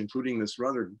goodies, including this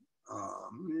rather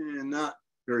not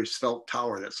very svelte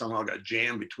tower that somehow got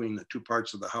jammed between the two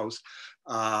parts of the house.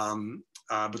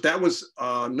 But that was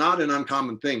not an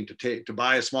uncommon thing, to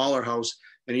buy a smaller house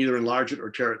and either enlarge it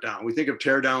or tear it down. We think of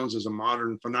tear downs as a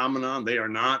modern phenomenon. They are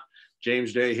not.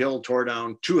 James J. Hill tore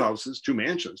down two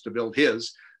mansions to build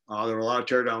his. There were a lot of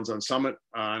tear downs on Summit,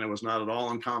 and it was not at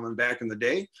all uncommon back in the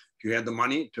day. If you had the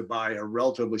money to buy a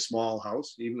relatively small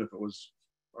house, even if it was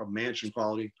of mansion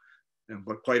quality,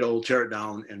 but quite old, tear it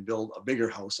down and build a bigger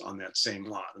house on that same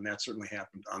lot. And that certainly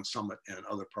happened on Summit and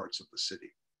other parts of the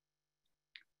city.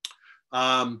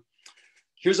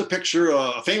 Here's a picture,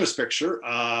 a famous picture.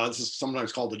 This is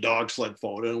sometimes called the dog sled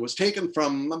photo. And it was taken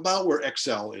from about where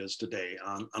XL is today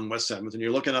on West 7th. And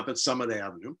you're looking up at Summit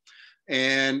Avenue.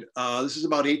 And this is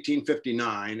about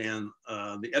 1859. And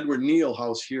the Edward Neal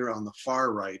house here on the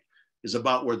far right is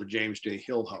about where the James J.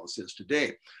 Hill house is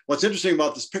today. What's interesting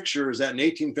about this picture is that in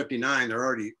 1859, there are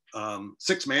already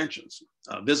 6 mansions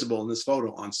visible in this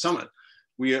photo on Summit.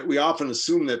 We often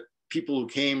assume that people who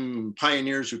came,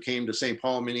 pioneers who came to St.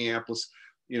 Paul, Minneapolis,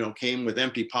 came with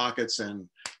empty pockets and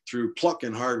through pluck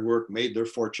and hard work made their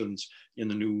fortunes in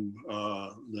the new,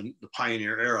 the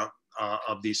pioneer era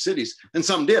of these cities. And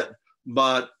some did,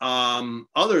 but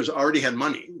others already had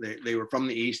money. They were from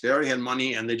the East, they already had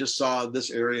money, and they just saw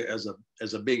this area as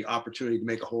a big opportunity to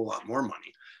make a whole lot more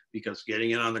money, because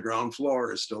getting in on the ground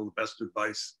floor is still the best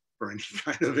advice for any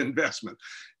kind of investment.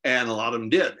 And a lot of them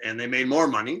did, and they made more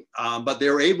money, but they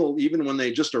were able, even when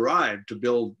they just arrived, to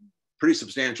build pretty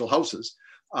substantial houses.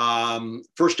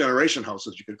 First generation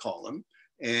houses, you could call them.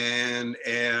 And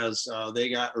as they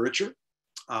got richer,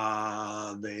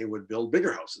 they would build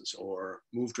bigger houses or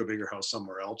move to a bigger house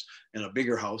somewhere else. And a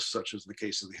bigger house, such as the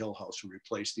case of the Hill House, would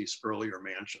replace these earlier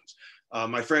mansions.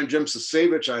 My friend Jim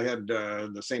Sasevich, I had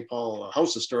the St. Paul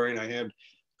house historian, I had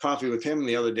coffee with him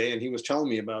the other day, and he was telling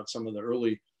me about some of the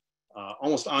early,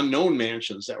 almost unknown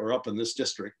mansions that were up in this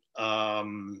district. There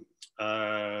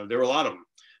were a lot of them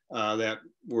that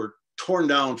were torn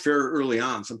down fairly early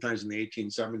on, sometimes in the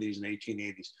 1870s and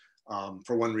 1880s,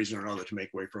 for one reason or another, to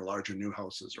make way for larger new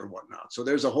houses or whatnot. So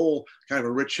there's a whole kind of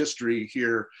a rich history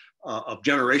here of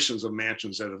generations of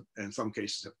mansions that have, in some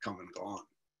cases, have come and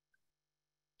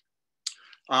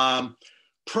gone.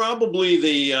 Probably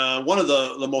the one of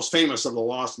the most famous of the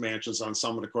lost mansions on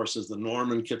Summit, of course, is the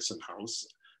Norman Kitson House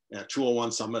at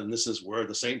 201 Summit, and this is where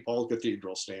the St. Paul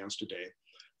Cathedral stands today.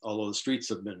 Although the streets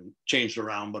have been changed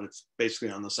around, but it's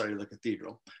basically on the site of the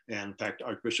cathedral. And in fact,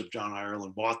 Archbishop John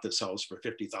Ireland bought this house for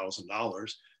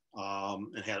 $50,000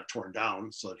 and had it torn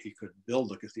down so that he could build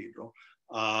the cathedral.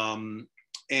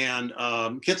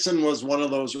 Kitson was one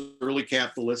of those early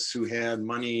capitalists who had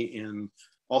money in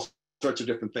all sorts of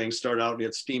different things. Started out, he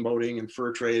had steamboating and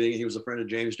fur trading. He was a friend of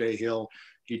James J. Hill.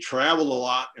 He traveled a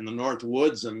lot in the North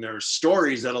Woods, and there's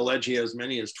stories that allege he has as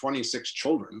many as 26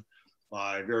 children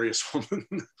by various women.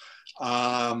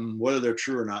 Whether they're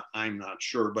true or not, I'm not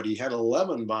sure, but he had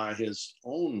 11 by his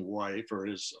own wife, or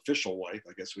his official wife,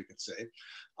 I guess we could say.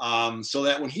 So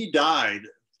that when he died,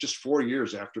 just 4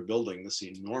 years after building this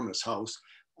enormous house,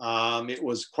 it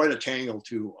was quite a tangle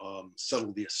to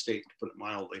settle the estate, to put it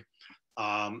mildly.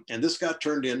 And this got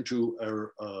turned into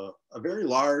a very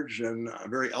large and a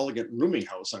very elegant rooming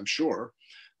house, I'm sure,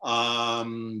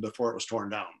 before it was torn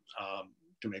down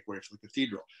to make way for the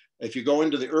cathedral. If you go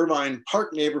into the Irvine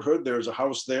Park neighborhood, there's a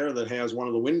house there that has one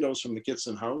of the windows from the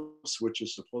Kitson house, which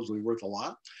is supposedly worth a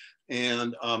lot.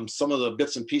 And some of the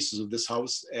bits and pieces of this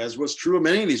house, as was true of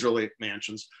many of these early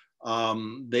mansions,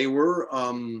 they were,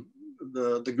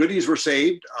 the goodies were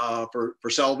saved for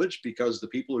salvage, because the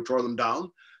people who tore them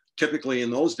down, typically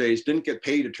in those days, didn't get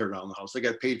paid to tear down the house. They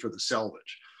got paid for the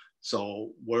salvage.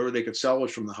 So whatever they could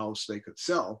salvage from the house, they could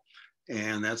sell.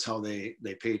 And that's how they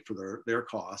paid for their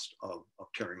cost of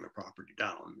tearing the property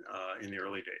down in the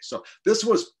early days. So this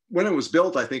was, when it was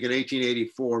built, I think in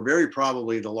 1884, very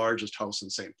probably the largest house in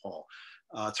St. Paul.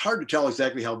 It's hard to tell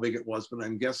exactly how big it was, but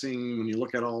I'm guessing when you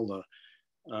look at all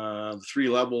the 3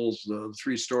 levels, the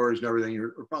 3 stories and everything,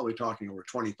 you're probably talking over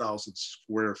 20,000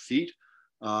 square feet.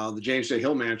 The James J.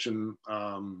 Hill Mansion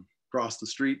across the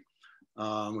street,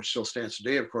 which still stands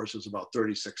today, of course, is about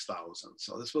 36,000.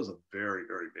 So this was a very,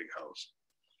 very big house.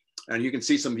 And you can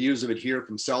see some views of it here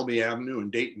from Selby Avenue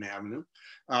and Dayton Avenue.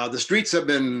 The streets have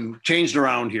been changed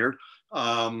around here.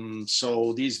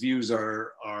 So these views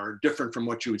are different from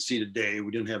what you would see today.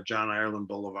 We didn't have John Ireland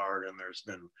Boulevard, and there's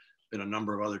been a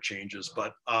number of other changes,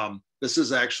 but this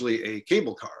is actually a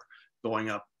cable car going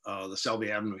up the Selby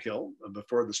Avenue Hill.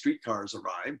 Before the streetcars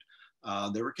arrived,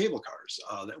 there were cable cars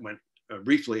that went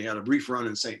briefly, had a brief run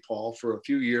in St. Paul for a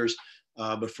few years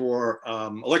before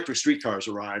electric streetcars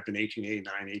arrived in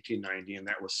 1889, 1890. And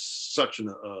that was such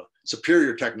a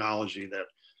superior technology that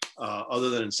other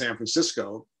than in San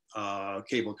Francisco,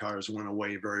 cable cars went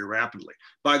away very rapidly.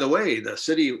 By the way, the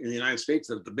city in the United States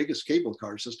that had the biggest cable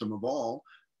car system of all,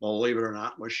 believe it or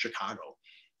not, was Chicago.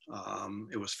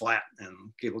 It was flat, and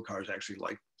cable cars actually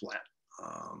like flat,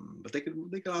 but they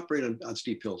could operate on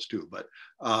steep hills too. But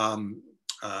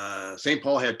St.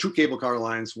 Paul had 2 cable car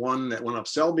lines, one that went up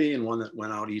Selby and one that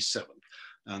went out East 7th.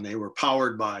 And they were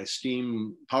powered by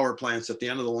steam power plants at the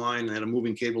end of the line. They had a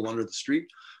moving cable under the street.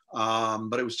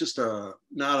 But it was just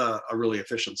not a really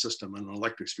efficient system. And when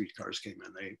electric streetcars came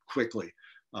in, they quickly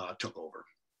took over.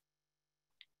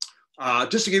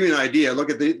 Just to give you an idea, look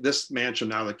at this mansion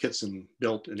now that Kitson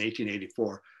built in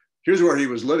 1884. Here's where he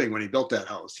was living when he built that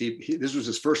house. This was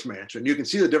his first mansion. You can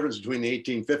see the difference between the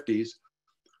 1850s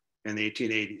and the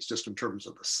 1880s, just in terms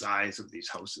of the size of these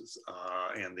houses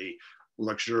and the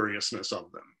luxuriousness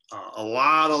of them. A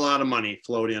lot of money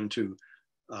flowed into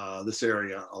this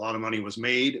area. A lot of money was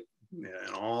made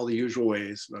in all the usual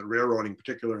ways, but railroading,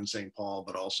 particular in St. Paul,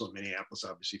 but also in Minneapolis,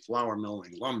 obviously flour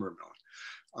milling, lumber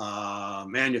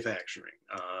milling, manufacturing,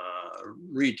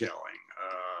 retailing,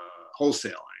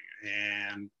 wholesaling,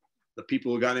 and the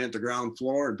people who got in at the ground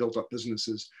floor and built up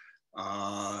businesses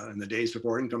in the days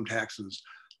before income taxes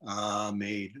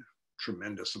made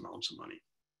tremendous amounts of money.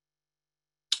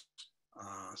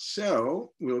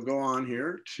 So we'll go on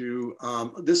here to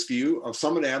this view of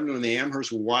Summit Avenue and the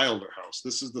Amherst Wilder House.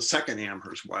 This is the second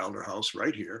Amherst Wilder House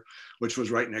right here, which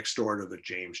was right next door to the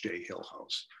James J. Hill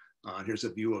House. Here's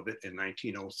a view of it in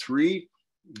 1903.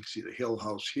 You can see the Hill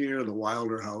House here, the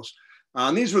Wilder House.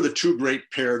 And these were the two great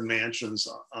paired mansions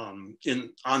on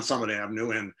Summit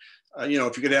Avenue. And you know,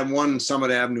 if you could have one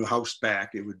Summit Avenue house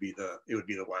back, it would be the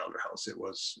Wilder House. It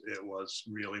was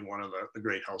really one of the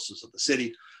great houses of the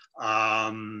city.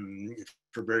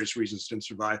 For various reasons didn't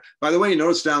survive. By the way,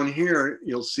 notice down here,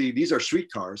 you'll see these are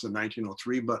streetcars in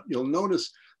 1903, but you'll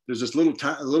notice there's this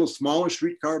little smaller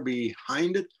streetcar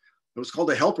behind it. It was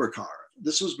called a helper car.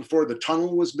 This was before the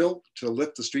tunnel was built to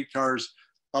lift the streetcars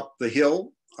up the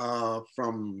hill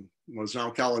from what is now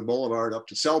Cali Boulevard up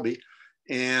to Selby.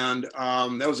 And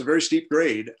that was a very steep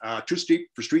grade, too steep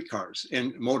for streetcars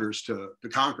and motors to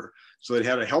conquer. So they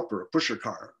had a helper, a pusher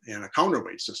car, and a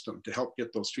counterweight system to help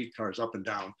get those streetcars up and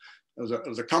down. It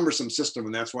was a cumbersome system,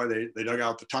 and that's why they dug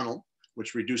out the tunnel,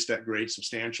 which reduced that grade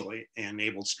substantially and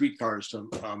enabled streetcars to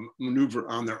maneuver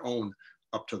on their own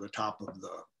up to the top of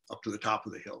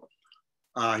the hill.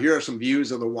 Here are some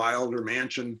views of the Wilder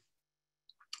Mansion.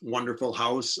 Wonderful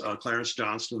house, Clarence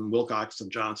Johnston, Wilcox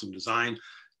and Johnson design.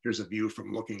 Here's a view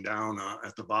from looking down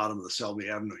at the bottom of the Selby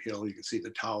Avenue Hill. You can see the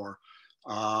tower.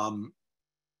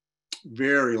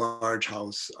 Very large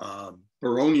house,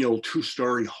 baronial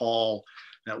two-story hall.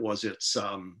 That was its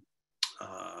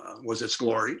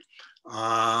glory.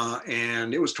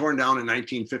 And it was torn down in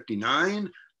 1959.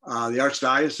 The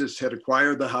Archdiocese had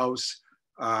acquired the house,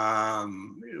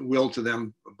 willed to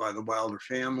them by the Wilder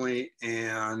family,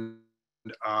 and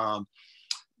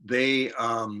they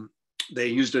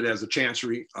used it as a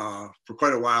chancery for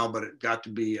quite a while, but it got to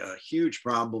be a huge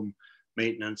problem,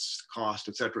 maintenance, cost,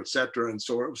 et cetera, et cetera. And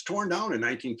so it was torn down in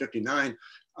 1959.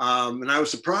 And I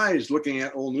was surprised looking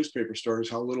at old newspaper stories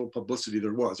how little publicity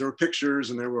there was. There were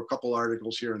pictures and there were a couple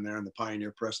articles here and there in the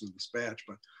Pioneer Press and the Dispatch,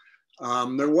 but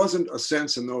there wasn't a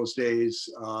sense in those days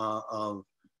of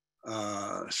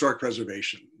historic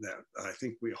preservation that I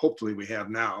think hopefully we have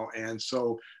now. And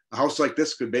so a house like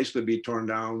this could basically be torn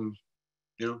down,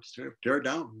 you know, tear it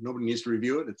down. Nobody needs to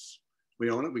review it. We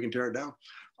own it, we can tear it down.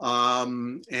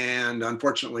 And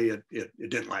unfortunately it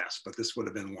didn't last, but this would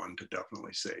have been one to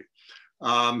definitely save.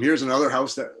 Here's another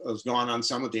house that was gone on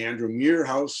Summit, the Andrew Muir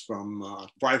House from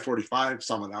 545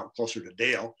 Summit out closer to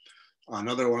Dale.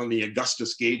 Another one of the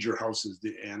Augustus Gager houses.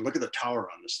 And look at the tower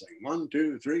on this thing. 1,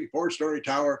 2, 3, 4-story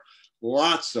tower.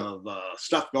 Lots of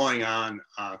stuff going on,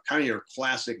 kind of your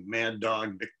classic Mad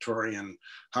Dog Victorian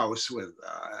house with,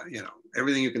 you know,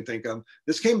 everything you can think of.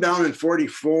 This came down in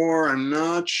 44. I'm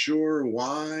not sure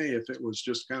why, if it was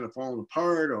just kind of falling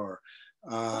apart or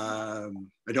I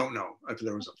don't know if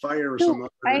there was a fire or something.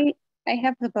 I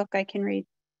have the book I can read.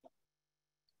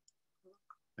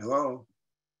 Hello.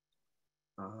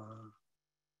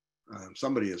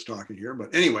 Somebody is talking here,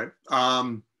 but anyway,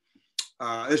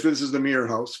 this is the Muir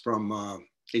House from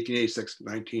 1886 to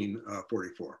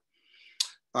 1944.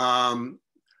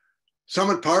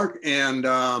 Summit Park and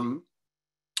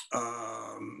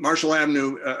Marshall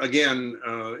Avenue, again,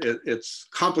 it's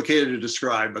complicated to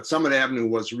describe, but Summit Avenue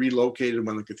was relocated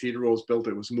when the cathedral was built.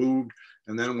 It was moved.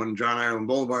 And then when John Ireland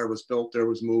Boulevard was built, there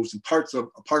was moves. And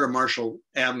a part of Marshall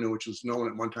Avenue, which was known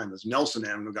at one time as Nelson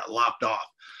Avenue, got lopped off.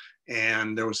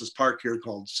 And there was this park here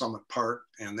called Summit Park,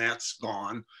 and that's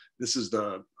gone. This is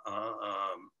the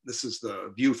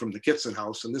view from the Kitson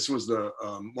House, and this was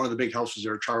one of the big houses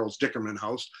there, Charles Dickerman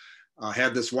House.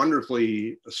 Had this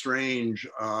wonderfully strange,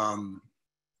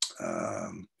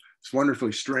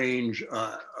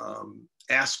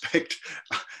 aspect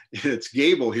in its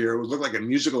gable here. It looked like a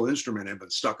musical instrument had been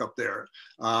stuck up there.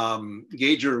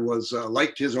 Gager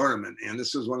liked his ornament, and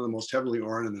this is one of the most heavily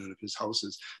ornamented of his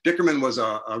houses. Dickerman was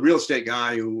a real estate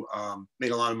guy who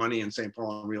made a lot of money in St.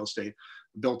 Paul in real estate.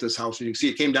 built this house. And you can see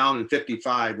it came down in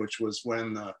 55, which was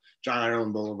when John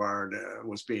Ireland Boulevard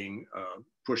was being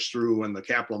pushed through and the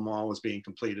Capitol Mall was being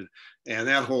completed. And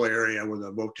that whole area where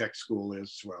the Votech School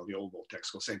is, well, the old Votech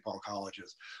School, St. Paul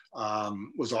Colleges,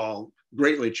 was all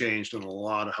greatly changed, and a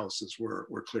lot of houses were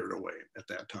cleared away at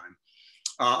that time.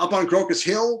 Up on Crocus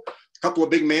Hill, a couple of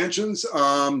big mansions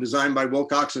designed by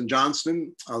Wilcox and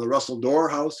Johnston. The Russell Dorr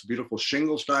House, beautiful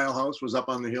shingle style house, was up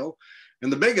on the hill.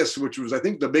 And the biggest, which was I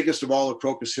think the biggest of all the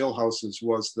Crocus Hill houses,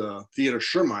 was the Theodore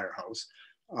Schirmeyer House,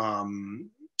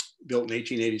 built in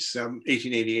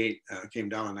 1888, came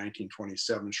down in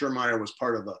 1927. Schirmeyer was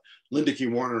part of the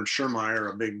Lindeke, Warner and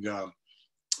Schirmeyer, a big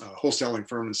wholesaling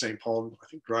firm in St. Paul, I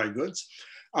think dry goods.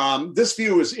 This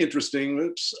view is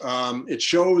interesting. It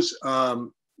shows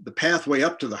the pathway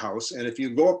up to the house. And if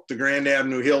you go up the Grand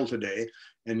Avenue Hill today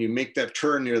and you make that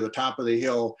turn near the top of the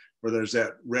hill where there's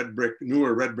that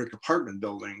newer red brick apartment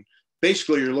building,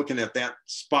 basically you're looking at that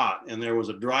spot, and there was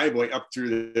a driveway up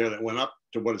through there that went up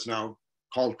to what is now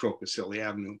called Crocus Hill, the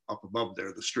avenue up above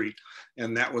there, the street.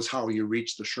 And that was how you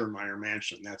reached the Schirmeyer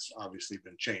mansion. That's obviously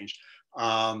been changed.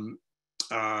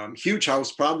 Huge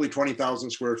house, probably 20,000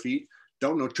 square feet.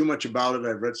 Don't know too much about it.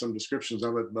 I've read some descriptions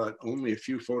of it, but only a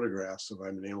few photographs have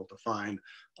I been able to find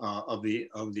of the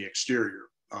exterior.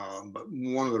 But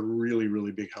one of the really,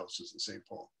 really big houses in St.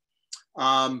 Paul.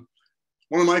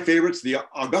 One of my favorites, the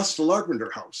Augusta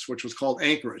Larpenteur House, which was called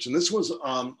Anchorage. And this was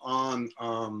on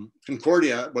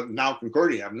Concordia, but now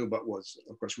Concordia Avenue, but was,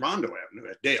 of course, Rondo Avenue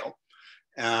at Dale.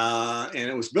 And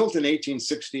it was built in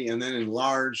 1860 and then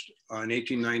enlarged in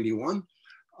 1891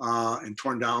 and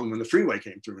torn down when the freeway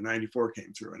came through, 94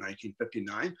 came through in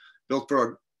 1959. Built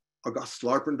for Auguste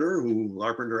Larpenteur,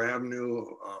 Larpenteur Avenue,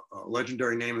 a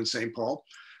legendary name in St. Paul.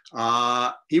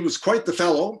 He was quite the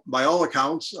fellow, by all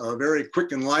accounts, a very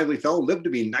quick and lively fellow, lived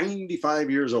to be 95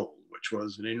 years old, which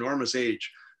was an enormous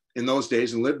age in those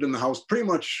days, and lived in the house pretty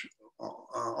much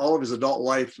all of his adult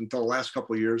life until the last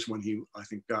couple of years when he, I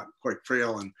think, got quite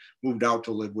frail and moved out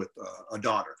to live with a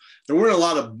daughter. There weren't a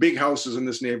lot of big houses in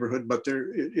this neighborhood, but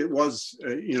it was,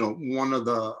 one of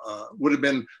the, would have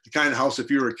been the kind of house, if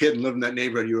you were a kid and lived in that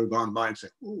neighborhood, you would have gone by and said,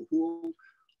 ooh, who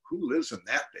lives in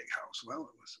that big house? Well,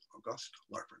 it was Auguste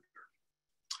Larpenteur.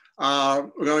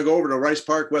 We're going to go over to Rice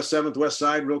Park, West 7th, West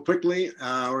Side real quickly.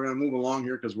 We're going to move along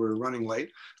here because we're running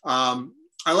late.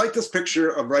 I like this picture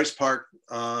of Rice Park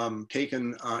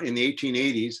taken in the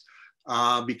 1880s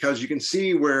because you can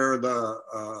see where the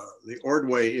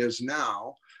Ordway is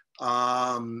now.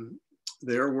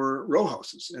 There were row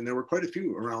houses, and there were quite a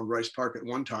few around Rice Park at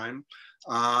one time,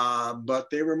 but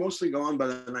they were mostly gone by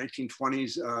the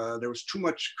 1920s. There was too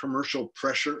much commercial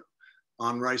pressure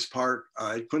on Rice Park.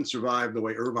 It couldn't survive the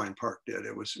way Irvine Park did.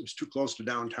 It was too close to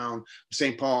downtown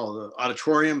St. Paul. The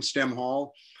auditorium, Stem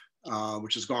Hall,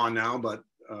 which is gone now, but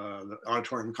the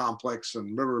auditorium complex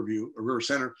and River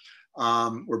Center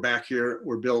were back here,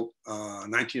 were built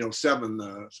 1907,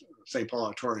 the St. Paul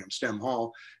Auditorium, Stem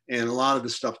Hall. And a lot of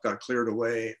this stuff got cleared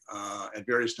away at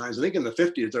various times. I think in the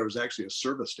 50s, there was actually a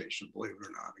service station, believe it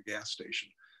or not, a gas station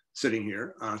sitting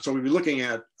here. So we'd be looking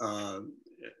at,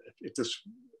 if this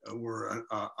were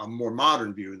a more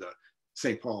modern view, the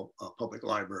St. Paul Public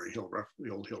Library, the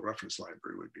old Hill Reference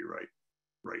Library would be right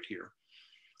here.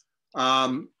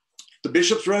 The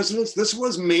bishop's residence, this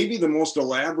was maybe the most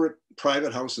elaborate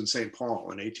private house in St.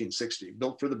 Paul in 1860,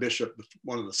 built for the bishop,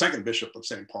 the second bishop of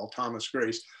St. Paul, Thomas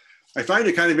Grace. I find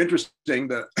it kind of interesting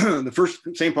that the first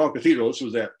St. Paul Cathedral, this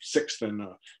was at 6th and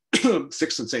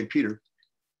 6th and St. Peter,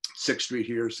 6th Street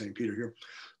here, St. Peter here.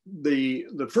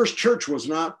 The first church was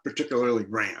not particularly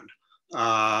grand.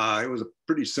 It was a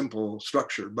pretty simple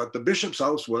structure, but the bishop's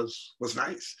house was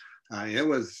nice. It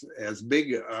was as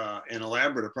big and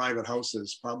elaborate a private house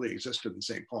as probably existed in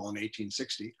St. Paul in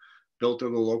 1860, built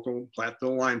of the local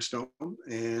Platteville limestone,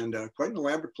 and quite an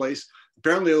elaborate place.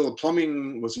 Apparently the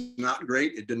plumbing was not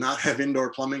great. It did not have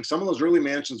indoor plumbing. Some of those early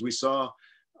mansions we saw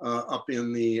up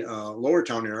in the Lower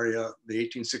Town area, the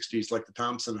 1860s, like the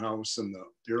Thompson House and the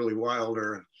early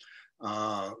Wilder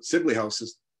and Sibley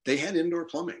houses, they had indoor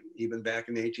plumbing even back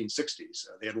in the 1860s.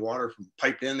 They had water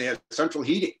piped in, they had central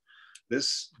heating.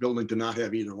 This building did not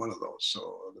have either one of those,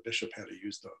 so the bishop had to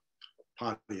use the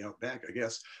potty out back, I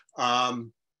guess.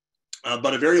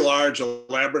 But a very large,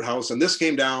 elaborate house, and this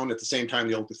came down at the same time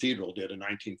the old cathedral did in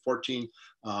 1914,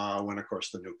 when, of course,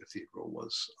 the new cathedral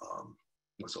was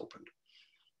opened.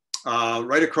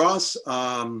 Right across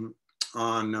on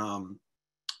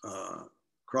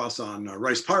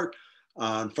Rice Park,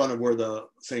 in front of where the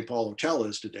St. Paul Hotel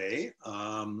is today,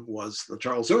 was the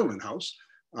Charles Zimmerman House.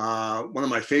 One of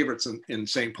my favorites in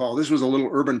St. Paul. This was a little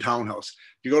urban townhouse.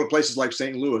 If you go to places like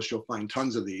St. Louis, you'll find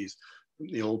tons of these.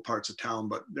 the old parts of town,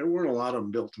 but there weren't a lot of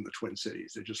them built in the Twin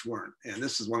Cities. There just weren't. And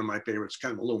this is one of my favorites,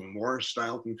 kind of a little Morris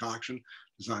style concoction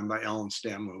designed by Ellen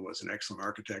Stem, who was an excellent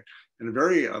architect, and a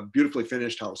very beautifully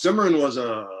finished house. Zimmerman was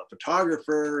a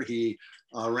photographer. He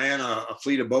ran a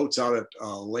fleet of boats out at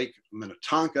Lake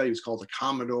Minnetonka. He was called the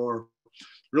Commodore.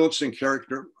 Real interesting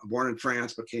character, born in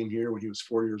France, but came here when he was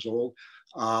 4 years old,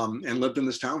 and lived in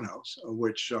this townhouse,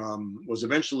 which was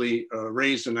eventually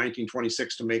raised in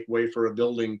 1926 to make way for a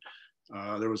building.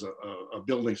 There was a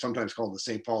building sometimes called the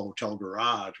St. Paul Hotel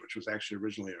Garage, which was actually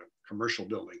originally a commercial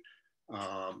building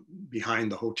behind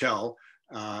the hotel.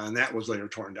 And that was later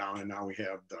torn down. And now we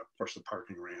have, of course, the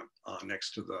parking ramp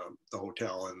next to the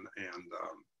hotel and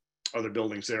other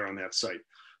buildings there on that site.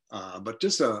 But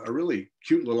just a really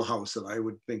cute little house that I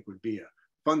would think would be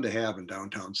fun to have in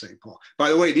downtown St. Paul. By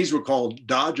the way, these were called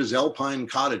Dodge's Alpine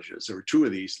Cottages. There were two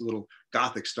of these little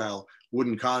Gothic style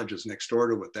wooden cottages next door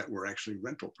to it that were actually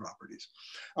rental properties.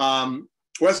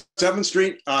 West 7th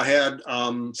Street had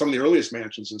some of the earliest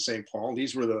mansions in St. Paul.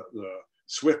 These were the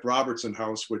Swift Robertson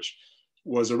House, which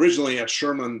was originally at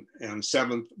Sherman and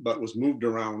 7th, but was moved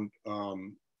around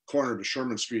corner to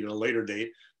Sherman Street at a later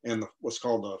date, and what's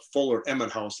called the Fuller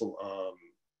Emmett House,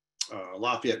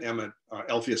 Lafayette Emmett,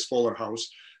 Alpheus Fuller House.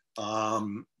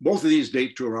 Both of these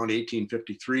date to around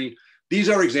 1853. These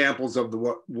are examples of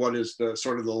what is the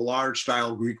sort of the large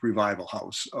style Greek Revival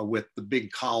house with the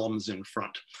big columns in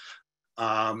front.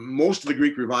 Most of the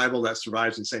Greek Revival that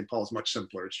survives in St. Paul is much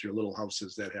simpler. It's your little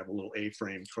houses that have a little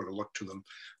A-frame sort of look to them,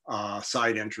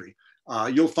 side entry.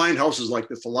 You'll find houses like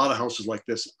this, a lot of houses like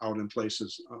this out in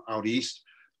places out east,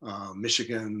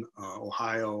 Michigan,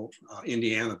 Ohio,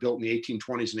 Indiana, built in the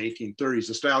 1820s and 1830s.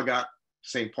 The style got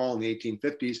St. Paul in the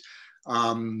 1850s.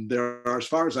 There are, as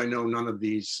far as I know, none of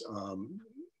these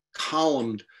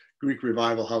columned Greek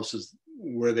Revival houses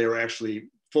where they were actually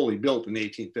fully built in the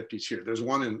 1850s here. There's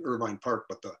one in Irvine Park,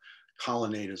 but the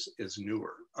colonnade is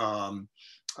newer.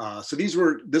 So these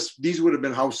would have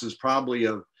been houses probably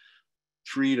of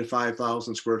 3,000 to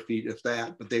 5,000 square feet, if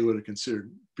that, but they would have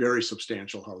considered very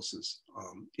substantial houses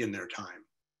in their time.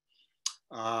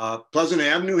 Pleasant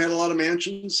Avenue had a lot of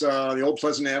mansions. The old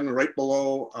Pleasant Avenue right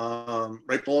below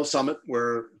Summit,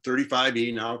 where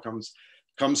 35E now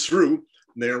comes through.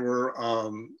 There were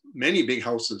many big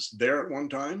houses there at one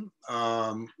time.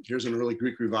 Here's an early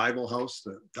Greek Revival house,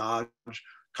 the Dodge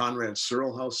Conrad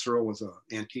Searle house. Searle was an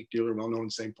antique dealer, well known in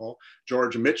St. Paul.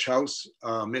 George Mitch house.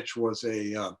 Mitch was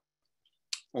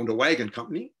owned a wagon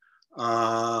company.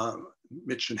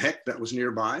 Mitch and Heck, that was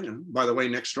nearby. And by the way,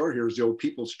 next door here is the old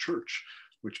People's Church,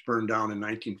 which burned down in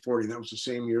 1940. And that was the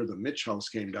same year the Mitch house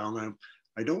came down.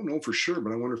 I don't know for sure,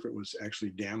 but I wonder if it was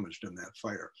actually damaged in that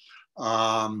fire.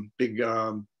 Big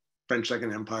French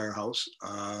Second Empire house.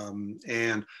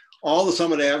 And all the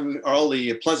Summit Avenue, all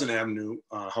the Pleasant Avenue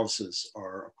houses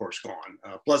are of course gone.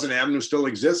 Pleasant Avenue still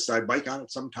exists. I bike on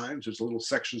it sometimes. There's little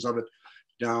sections of it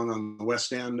down on the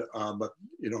west end, but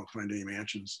you don't find any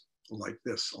mansions like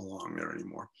this along there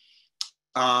anymore.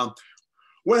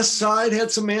 West Side had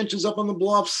some mansions up on the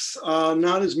bluffs,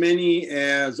 not as many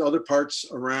as other parts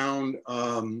around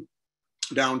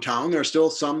downtown. There are still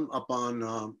some up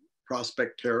on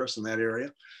Prospect Terrace in that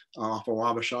area, off of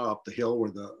Wabasha, up the hill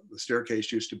where the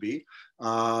staircase used to be.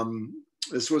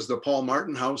 This was the Paul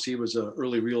Martin house. He was an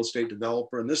early real estate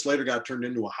developer, and this later got turned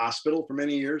into a hospital for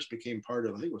many years, became part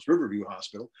of, I think it was Riverview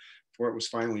Hospital, before it was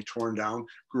finally torn down.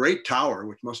 Great tower,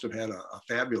 which must have had a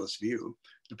fabulous view.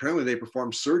 Apparently they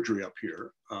performed surgery up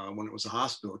here when it was a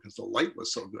hospital because the light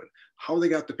was so good. How they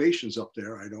got the patients up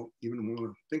there, I don't even want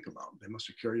to think about. They must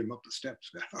have carried them up the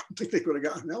steps. I don't think they could have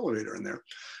gotten an elevator in there.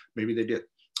 Maybe they did.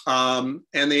 And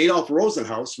the Adolph Rosen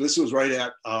house, this was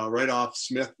right off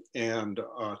Smith and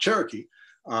Cherokee.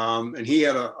 And he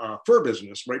had a fur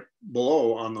business right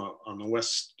below on the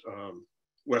west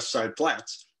side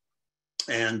flats,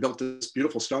 and built this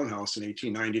beautiful stone house in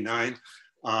 1899.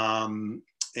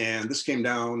 And this came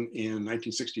down in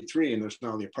 1963, and there's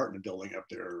now the apartment building up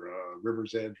there,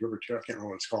 River's Edge, River Terrace, I can't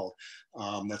remember what it's called,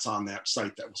 that's on that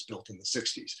site that was built in the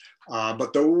 60s.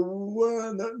 But the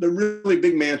really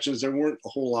big mansions, there weren't a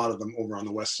whole lot of them over on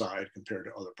the west side compared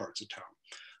to other parts of town.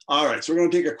 All right, so we're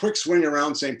gonna take a quick swing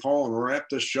around St. Paul and wrap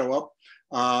this show up.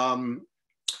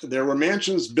 There were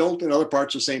mansions built in other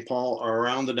parts of St. Paul or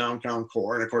around the downtown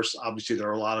core. And of course, obviously there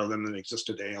are a lot of them that exist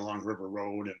today along River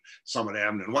Road and Summit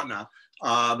Avenue and whatnot.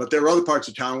 But there were other parts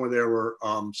of town where there were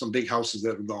some big houses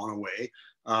that have gone away.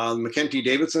 The McKenty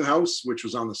Davidson house, which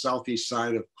was on the southeast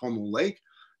side of Como Lake,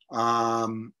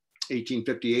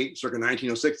 1858, circa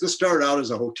 1906. This started out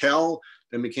as a hotel,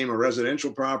 then became a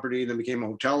residential property, then became a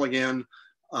hotel again.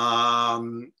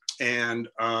 and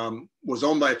was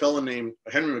owned by a fellow named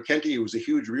Henry McKenty, who was a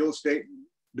huge real estate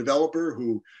developer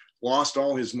who lost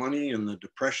all his money in the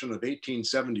Depression of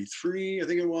 1873, I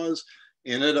think it was,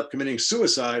 and ended up committing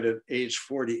suicide at age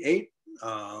 48.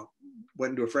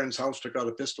 Went into a friend's house, took out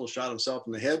a pistol, shot himself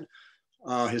in the head.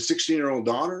 His 16-year-old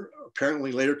daughter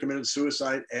apparently later committed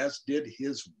suicide, as did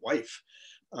his wife,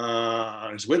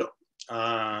 his widow.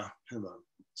 Kind of a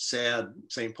sad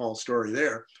St. Paul story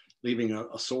there, leaving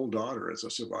a sole daughter as a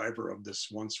survivor of this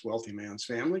once wealthy man's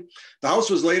family. The house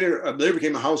was later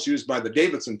became a house used by the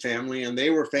Davidson family, and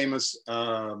they were famous.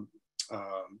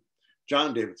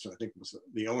 John Davidson, I think, was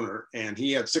the owner, and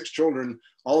he had 6 children,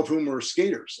 all of whom were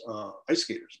skaters, ice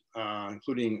skaters,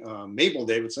 including Mabel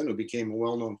Davidson, who became a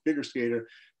well-known figure skater,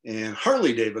 and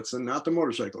Harley Davidson, not the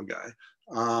motorcycle guy,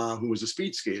 who was a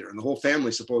speed skater. And the whole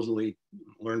family supposedly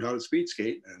learned how to speed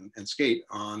skate and skate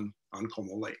on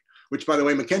Como Lake, which, by the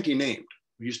way, McKenty named.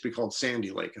 It used to be called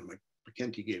Sandy Lake, and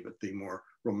McKenty gave it the more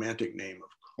romantic name of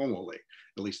Como Lake.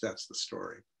 At least that's the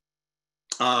story.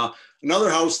 Another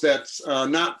house that's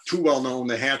not too well known,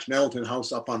 the Hatch Nettleton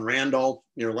house up on Randolph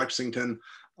near Lexington,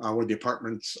 where the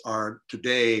apartments are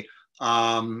today.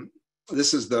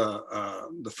 This is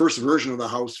the first version of the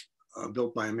house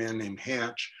built by a man named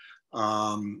Hatch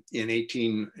in the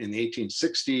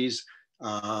 1860s.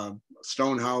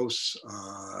 Stone house,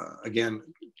 again,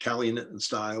 Italian in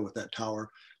style with that tower.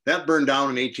 That burned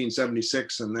down in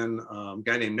 1876, and then a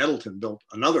guy named Nettleton built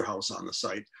another house on the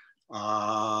site.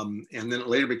 And then it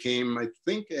later became, I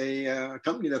think, a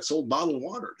company that sold bottled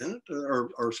water, didn't it?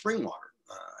 Or spring water,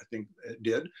 I think it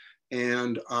did.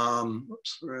 And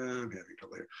whoops, I'm having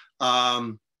trouble here.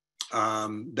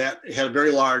 That had a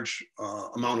very large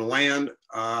amount of land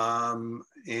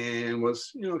and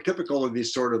was, typical of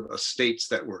these sort of estates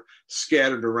that were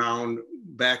scattered around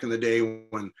back in the day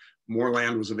when more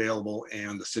land was available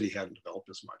and the city hadn't developed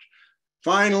as much.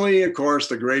 Finally, of course,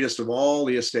 the greatest of all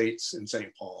the estates in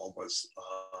St. Paul was,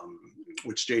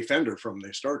 which Jay Fender from the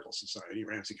Historical Society,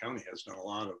 Ramsey County, has done a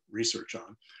lot of research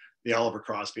on, the Oliver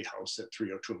Crosby House at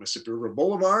 302 Mississippi River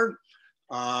Boulevard,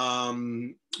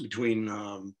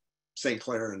 between St.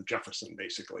 Clair and Jefferson,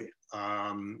 basically,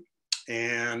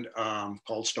 and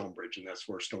called Stonebridge, and that's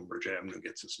where Stonebridge Avenue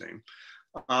gets its name.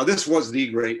 This was the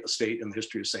great estate in the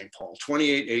history of St. Paul,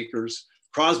 28 acres.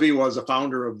 Crosby was a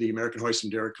founder of the American Hoist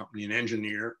and Derrick Company, an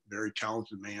engineer, very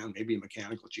talented man, maybe a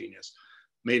mechanical genius,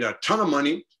 made a ton of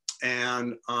money,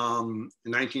 and in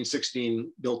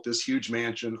 1916 built this huge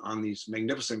mansion on these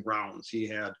magnificent grounds. He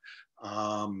had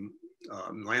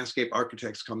landscape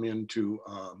architects come in to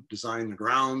design the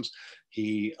grounds.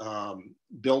 He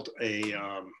built these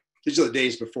are the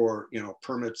days before,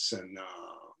 permits and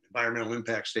environmental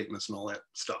impact statements and all that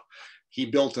stuff. He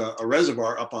built a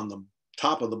reservoir up on the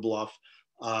top of the bluff,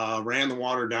 ran the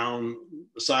water down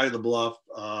the side of the bluff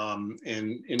and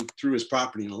in through his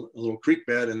property in a little creek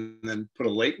bed, and then put a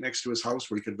lake next to his house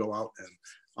where he could go out and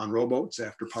on rowboats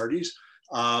after parties.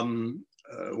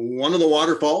 One of the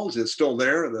waterfalls is still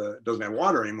there. It doesn't have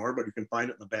water anymore, but you can find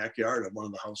it in the backyard of one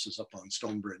of the houses up on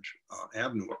Stonebridge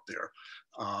Avenue up there,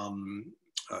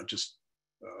 just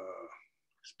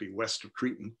be west of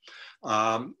Cretan.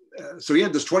 So he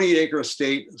had this 28-acre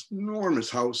estate, this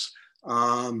enormous house,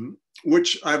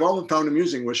 which I've often found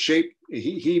amusing, was shaped.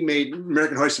 He made,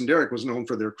 American Hoist and Derrick was known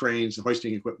for their cranes and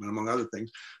hoisting equipment, among other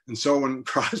things. And so when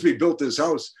Crosby built this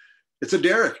house, it's a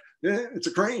derrick. Yeah, it's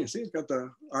a crane. See, he's got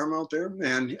the arm out there,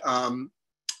 and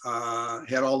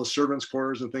had all the servants'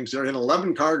 quarters and things there. He had an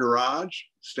 11-car garage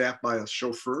staffed by a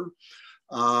chauffeur.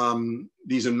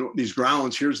 These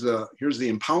grounds. Here's the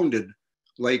impounded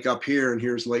lake up here, and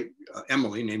here's Lake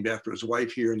Emily, named after his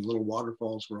wife here, and the little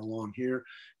waterfalls were along here.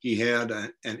 He had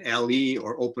an alley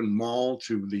or open mall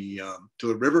to the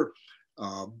river.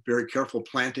 Very careful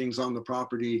plantings on the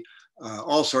property.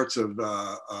 All sorts of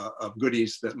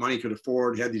goodies that money could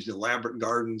afford. He had these elaborate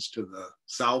gardens to the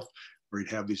south where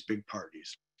he'd have these big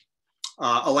parties.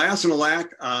 Alas and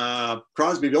alack,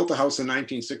 Crosby built the house in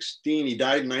 1916. He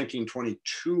died in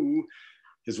 1922.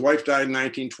 His wife died in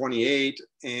 1928,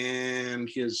 and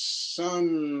his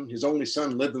only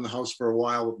son, lived in the house for a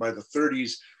while. But by the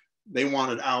 30s, they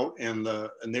wanted out, and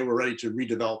they were ready to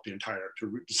redevelop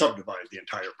subdivide the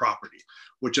entire property,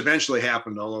 which eventually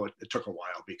happened, although it took a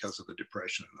while because of the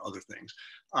Depression and other things.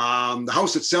 The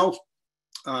house itself,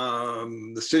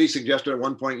 the city suggested at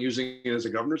one point using it as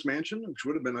a governor's mansion, which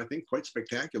would have been, I think, quite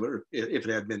spectacular if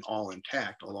it had been all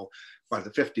intact, although by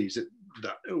the 50s, it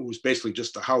was basically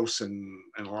just the house and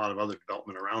a lot of other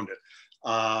development around it.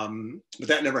 But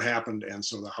that never happened, and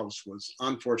so the house was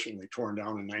unfortunately torn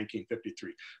down in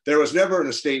 1953. There was never an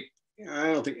estate,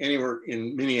 I don't think, anywhere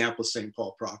in Minneapolis, St.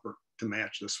 Paul proper to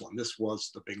match this one. This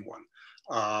was the big one.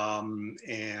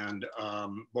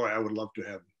 Boy, I would love to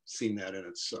have seen that in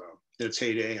its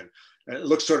heyday. And it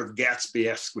looks sort of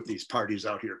Gatsby-esque with these parties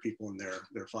out here, people in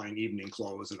their fine evening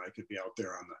clothes, and I could be out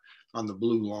there on the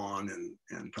blue lawn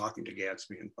and talking to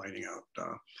Gatsby and finding out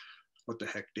what the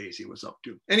heck Daisy was up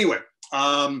to. Anyway,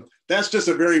 that's just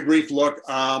a very brief look.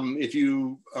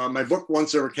 My book,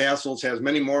 Once There Were Castles, has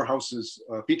many more houses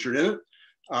featured in it.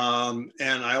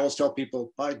 And I always tell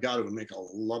people, by God, it would make a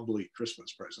lovely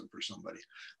Christmas present for somebody,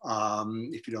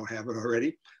 if you don't have it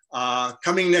already.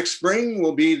 Coming next spring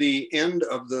will be the end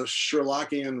of the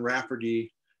Sherlockian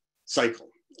Rafferty cycle.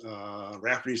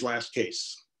 Rafferty's Last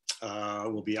Case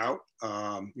will be out,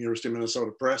 University of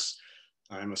Minnesota Press.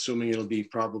 I'm assuming it'll be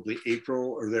probably April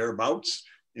or thereabouts,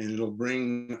 and it'll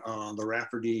bring the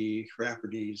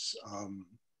Rafferty's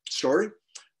story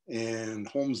and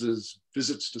Holmes's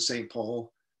visits to St.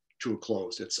 Paul to a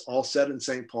close. It's all set in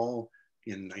St. Paul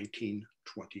in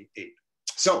 1928.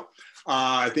 So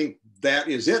I think that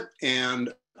is it.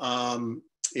 And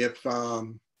if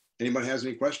anybody has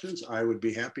any questions, I would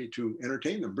be happy to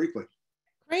entertain them briefly.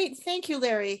 Great, thank you,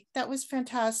 Larry. That was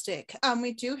fantastic.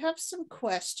 We do have some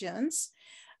questions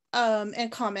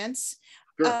and comments.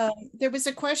 Sure. There was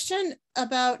a question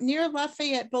about near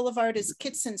Lafayette Boulevard is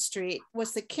Kitson Street.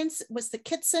 Was the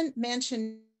Kitson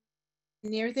mansion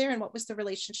near there, and what was the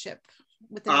relationship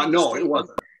with the no, it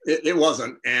wasn't. It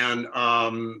wasn't. And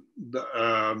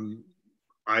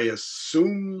I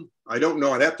assume, I don't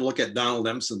know, I'd have to look at Donald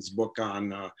Empson's book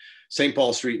on St.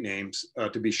 Paul street names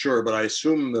to be sure, but I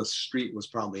assume the street was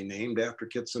probably named after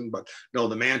Kitson. But no,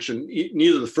 the mansion,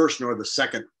 neither the first nor the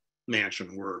second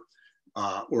mansion were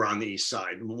on the east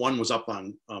side. One was up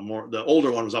on the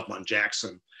older one was up on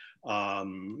Jackson,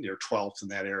 near 12th in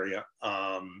that area.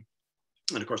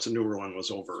 And of course, the newer one was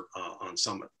over on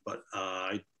Summit. But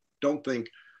I don't think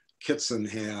Kitson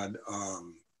had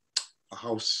a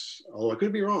house, although I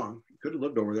could be wrong. He could have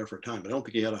lived over there for a time, but I don't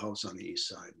think he had a house on the east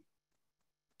side.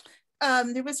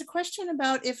 There was a question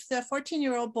about if the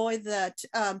 14-year-old boy that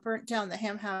burnt down the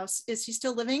Ham house, is he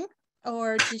still living?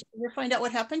 Or did you ever find out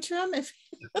what happened to him?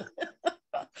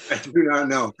 I do not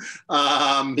know.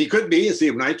 He could be. You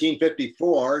see,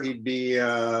 1954, he'd be,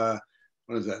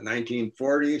 what is that,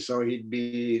 1940? So he'd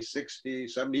be 60,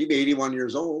 70, he'd be 81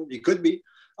 years old. He could be.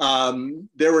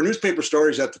 There were newspaper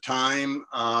stories at the time.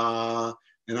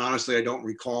 And honestly, I don't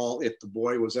recall if the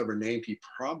boy was ever named. He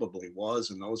probably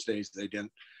was. In those days, they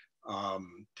didn't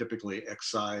typically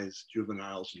excise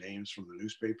juveniles' names from the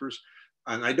newspapers.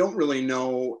 And I don't really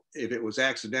know if it was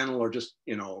accidental or just,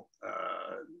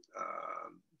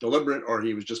 deliberate, or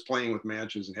he was just playing with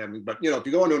matches and having, but if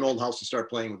you go into an old house and start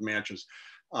playing with matches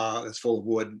that's full of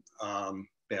wood,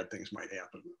 bad things might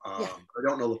happen. I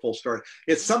don't know the full story.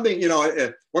 It's something,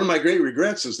 one of my great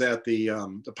regrets is that the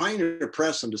Pioneer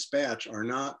Press and Dispatch are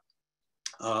not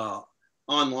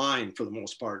online for the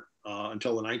most part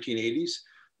until the 1980s.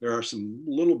 There are some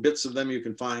little bits of them you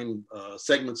can find,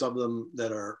 segments of them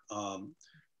that are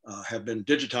have been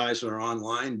digitized and are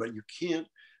online, but you can't.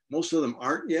 Most of them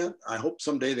aren't yet. I hope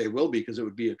someday they will be, because it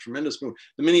would be a tremendous move.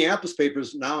 The Minneapolis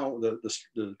papers now,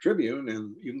 the Tribune,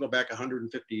 and you can go back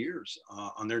 150 years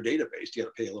on their database. You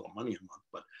got to pay a little money a month,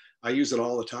 but I use it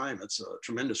all the time. It's a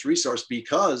tremendous resource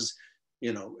because,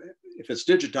 if it's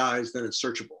digitized, then it's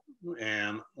searchable.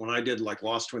 And when I did like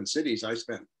Lost Twin Cities, I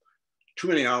spent too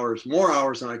many hours, more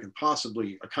hours than I can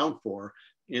possibly account for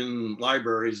in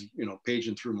libraries,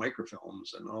 paging through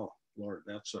microfilms. And oh Lord,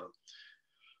 that's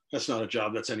not a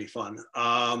job that's any fun.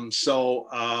 So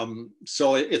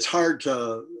it's hard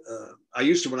to, I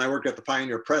used to, when I worked at the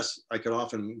Pioneer Press, I could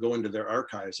often go into their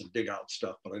archives and dig out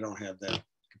stuff, but I don't have that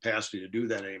capacity to do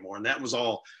that anymore. And that was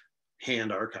all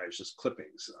hand archives, just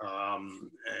clippings.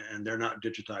 And they're not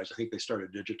digitized. I think they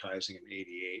started digitizing in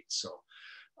 '88. So,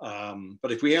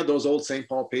 but if we had those old St.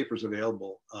 Paul papers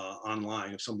available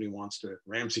online, if somebody wants to,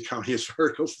 Ramsey County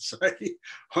Historical Society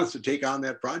wants to take on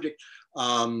that project,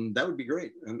 that would be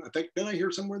great. And I think, then I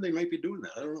hear somewhere they might be doing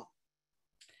that. I don't know.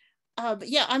 But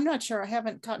yeah, I'm not sure. I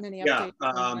haven't gotten any updates.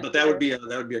 Yeah, but that would be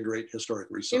a great historic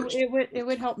resource. It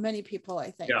would help many people,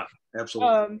 I think. Yeah,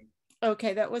 absolutely.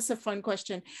 Okay, that was a fun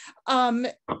question.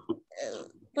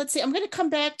 Let's see, I'm going to come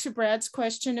back to Brad's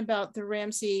question about the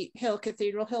Ramsey Hill,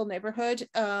 Cathedral Hill neighborhood.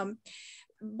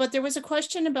 But there was a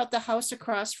question about the house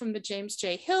across from the James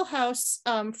J. Hill house,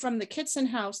 from the Kitson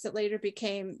house that later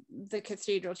became the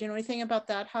cathedral. Do you know anything about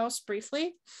that house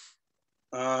briefly?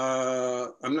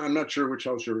 I'm not sure which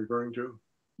house you're referring to.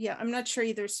 Yeah, I'm not sure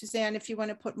either. Suzanne, if you want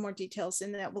to put more details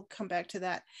in that, we'll come back to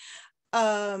that.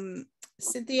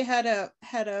 Cynthia had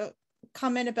a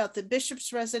comment about the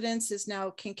bishop's residence is now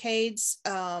Kincaid's,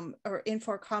 or in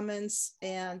Fort Commons,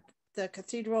 and the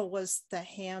cathedral was the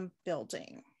Ham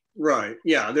building. Right.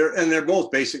 Yeah. They're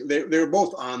both they're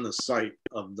both on the site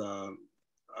of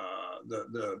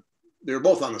they're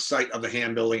both on the site of the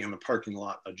Ham building and the parking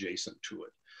lot adjacent to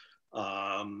it.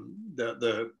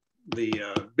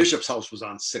 The bishop's house was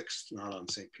on 6th, not on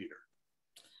St. Peter.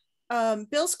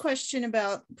 Bill's question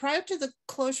about prior to the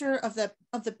closure of the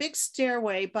big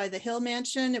stairway by the Hill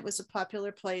Mansion, it was a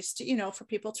popular place to, you know, for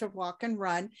people to walk and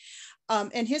run.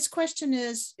 And his question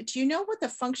is, do you know what the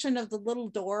function of the little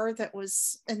door that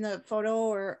was in the photo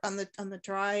or on the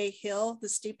dry hill, the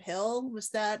steep hill, was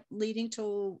that leading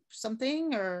to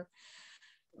something, or?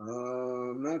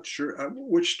 I'm not sure.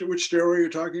 Which stairway you're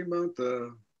talking about?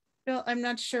 Bill, I'm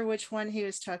not sure which one he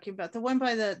was talking about. The one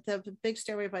by the big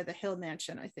stairway by the Hill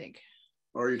Mansion, I think.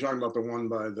 Or are you talking about the one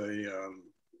by the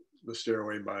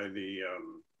stairway by the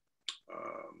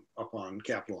up on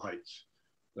Capitol Heights?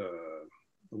 The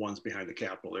ones behind the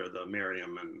Capitol there, the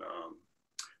Merriam and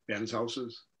Ben's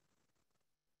houses?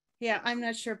 Yeah, I'm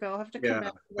not sure, Bill. I'll have to come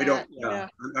back to that. I don't, yeah.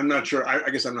 I'm not sure. I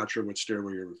guess I'm not sure which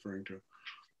stairway you're referring to.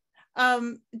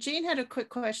 Jane had a quick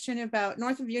question about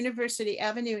north of University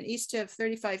Avenue and east of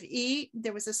 35E.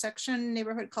 There was a section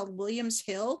neighborhood called Williams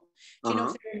Hill. Do you know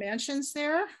if there were mansions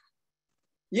there?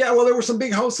 Yeah, well, there were some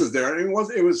big houses there.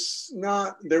 It was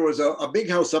not. There was a big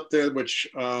house up there, which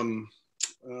appears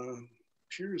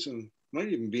and might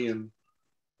even be in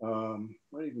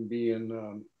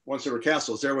once there were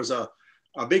castles. There was a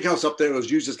big house up there that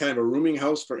was used as kind of a rooming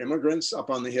house for immigrants up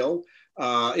on the hill.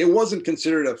 It wasn't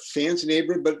considered a fancy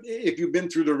neighborhood, but if you've been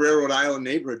through the Railroad Island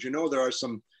neighborhood, you know there are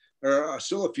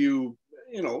still a few,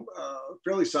 you know,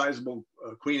 fairly sizable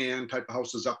Queen Anne type of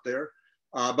houses up there,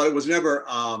 but it was never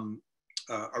a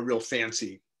real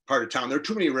fancy part of town. There are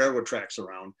too many railroad tracks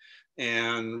around,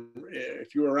 and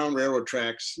if you were around railroad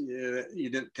tracks, you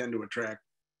didn't tend to attract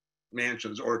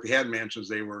mansions, or if you had mansions,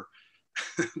 they were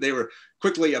they were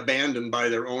quickly abandoned by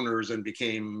their owners and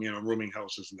became, you know, rooming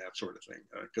houses and that sort of thing,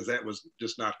 because that was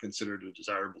just not considered a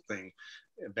desirable thing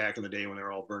back in the day when they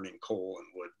were all burning coal and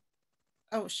wood.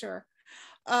 Oh, sure.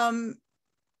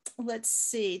 Let's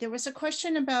see. There was a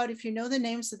question about if you know the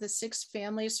names of the 6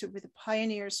 families who were the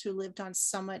pioneers who lived on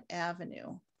Summit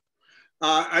Avenue.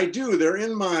 I do. They're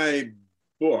in my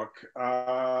book,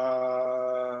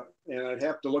 and I'd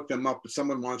have to look them up. If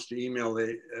someone wants to email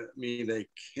me, they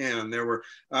can. There were,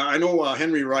 I know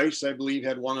Henry Rice, I believe,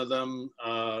 had one of them.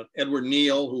 Edward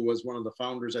Neal, who was one of the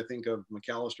founders, I think, of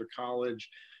McAllister College.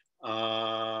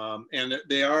 And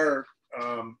they are,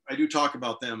 I do talk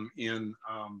about them in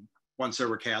Once There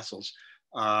Were Castles,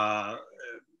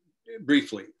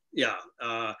 briefly, yeah.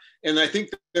 And I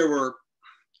think there were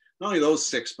not only those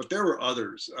 6, but there were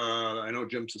others. I know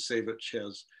Jim Sasevich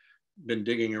has been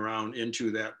digging around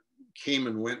into that, came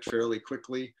and went fairly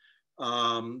quickly.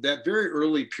 That very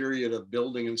early period of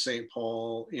building in St.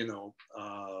 Paul, you know,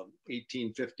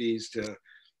 1850s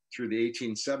through the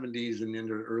 1870s and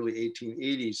into the early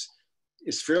 1880s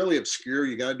is fairly obscure.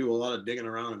 You got to do a lot of digging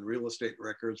around in real estate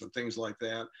records and things like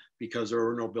that because there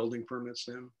were no building permits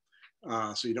then.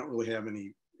 So you don't really have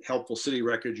any helpful city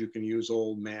records. You can use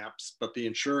old maps, but the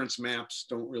insurance maps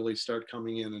don't really start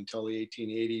coming in until the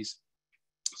 1880s.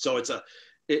 So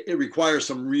it requires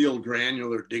some real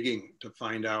granular digging to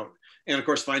find out. And of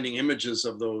course, finding images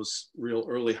of those real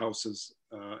early houses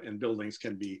and buildings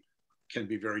can be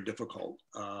very difficult.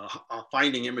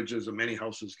 Finding images of many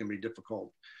houses can be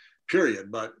difficult,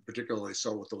 period, but particularly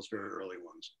so with those very early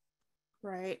ones.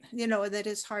 Right, you know, that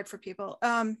is hard for people.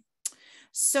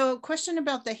 So question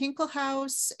about the Hinkle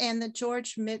House and the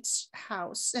George Mitz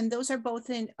House. And those are both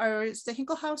is the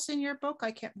Hinkle House in your book?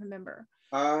 I can't remember.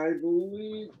 I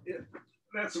believe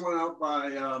that's the one out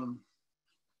by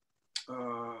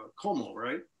Como,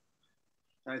 right?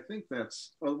 I think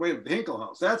that's, oh wait, the Hinkle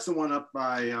House. That's the one up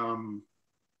by, yeah,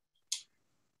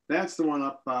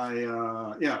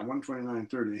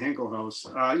 12930, Hinkle House.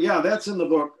 Yeah, that's in the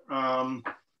book.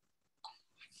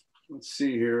 Let's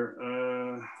see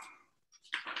here.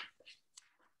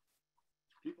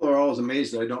 People are always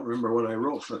amazed that I don't remember what I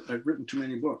wrote, but I've written too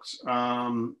many books.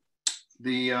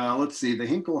 Let's see, the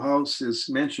Hinkle House is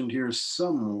mentioned here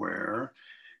somewhere.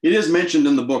 It is mentioned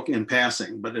in the book in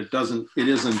passing, but it isn't,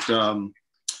 yeah,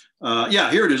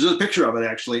 here it is. There's a picture of it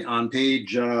actually on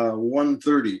page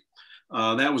 130.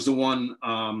 That was the one,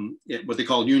 what they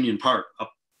call Union Park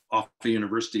up off the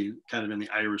university, kind of in the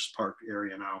Irish Park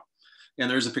area now. And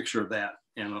there's a picture of that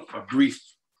and a brief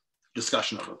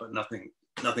discussion of it, but nothing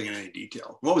in any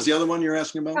detail. What was the other one you're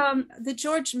asking about? The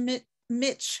George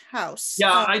Mitch house.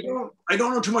 Yeah, I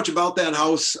don't know too much about that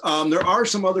house. There are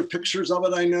some other pictures of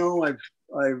it I know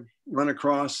I've run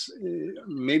across,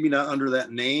 maybe not under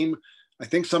that name. I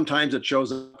think sometimes it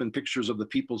shows up in pictures of the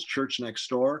People's Church next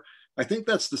door. I think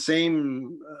that's the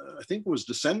same, I think it was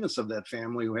descendants of that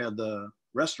family who had the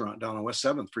restaurant down on West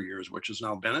 7th for years, which is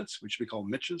now Bennett's, which we call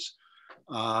Mitch's.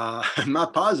 I'm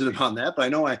not positive on that, but I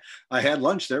know I had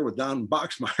lunch there with Don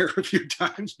Boxmeyer a few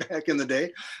times back in the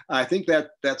day. I think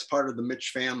that's part of the Mitch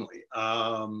family.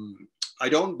 I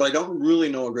don't really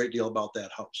know a great deal about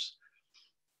that house.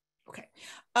 Okay.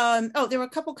 There were a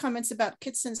couple comments about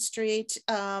Kitson Street.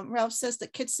 Ralph says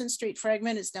that Kitson Street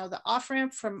fragment is now the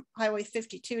off-ramp from Highway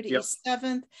 52 to East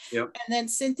 7th. Yep. And then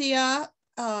Cynthia,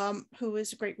 who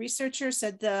is a great researcher,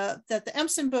 said that the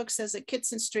Empson book says that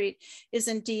Kitson Street is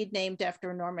indeed named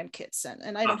after Norman Kitson.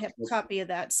 And I don't have a copy of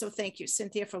that. So thank you,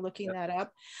 Cynthia, for looking that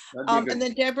up. And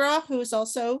then Deborah, who's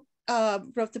also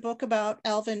wrote the book about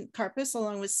Alvin Karpus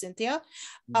along with Cynthia,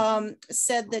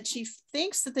 said that she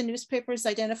thinks that the newspapers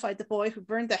identified the boy who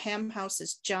burned the ham house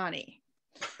as Johnny.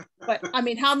 But I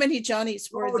mean, how many Johnnies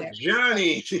were there?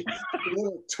 Johnny,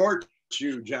 torch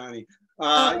you, Johnny.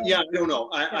 Yeah, I don't know.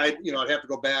 I'd have to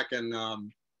go back and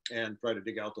try to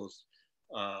dig out those.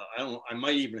 I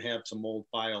might even have some old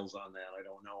files on that. I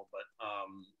don't know,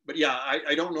 but yeah,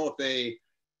 I don't know if they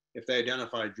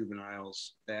identified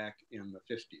juveniles back in the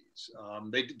 50s.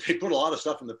 They put a lot of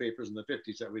stuff in the papers in the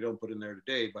 50s that we don't put in there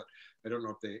today, but I don't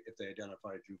know if they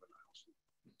identified juveniles.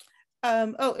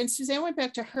 And Suzanne went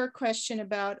back to her question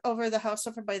about the house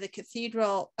over by the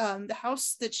cathedral. The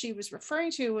house that she was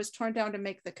referring to was torn down to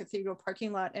make the cathedral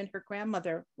parking lot, and her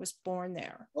grandmother was born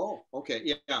there. Oh,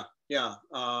 okay, yeah.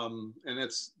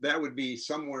 And that would be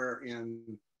somewhere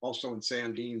also in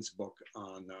Sandine's book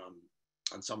on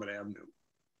Summit Avenue.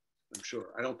 I'm sure.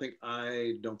 I don't think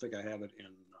I have it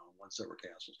in One Silver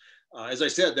Castles. As I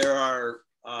said, there are.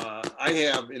 I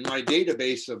have in my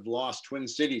database of lost Twin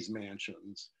Cities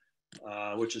mansions,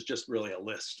 which is just really a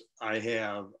list. I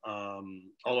have,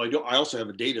 although I also have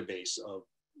a database of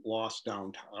lost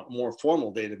downtown, a more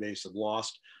formal database of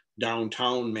lost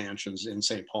downtown mansions in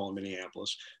St. Paul and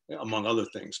Minneapolis, among other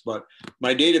things. But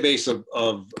my database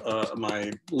of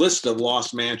my list of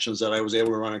lost mansions that I was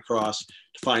able to run across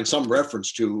to find some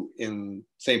reference to in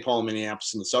St. Paul and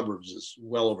Minneapolis and the suburbs is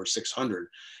well over 600.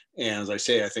 And as I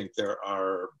say, I think there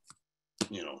are,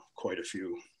 quite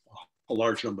a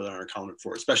large number that aren't accounted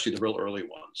for, especially the real early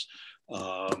ones.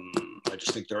 I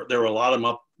just think there were a lot of them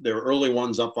up. There were early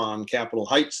ones up on Capitol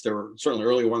Heights. There were certainly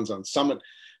early ones on Summit,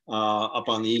 up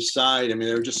on the east side. I mean,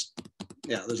 there's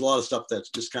a lot of stuff that's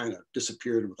just kind of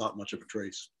disappeared without much of a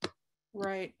trace.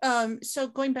 Right. So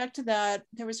going back to that,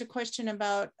 there was a question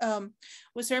about,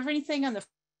 was there ever anything on the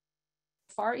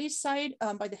far east side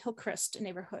by the Hillcrest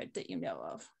neighborhood that you know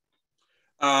of?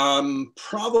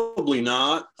 Probably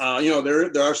not.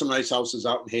 There are some nice houses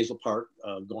out in Hazel Park,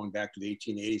 going back to the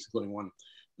 1880s, including one,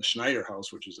 the Schneider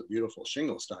House, which is a beautiful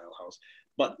shingle style house,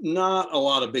 but not a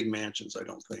lot of big mansions, I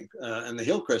don't think. And the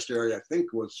Hillcrest area, I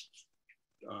think was,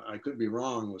 I could be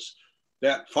wrong, was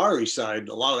that far east side.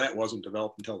 A lot of that wasn't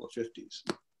developed until the 50s.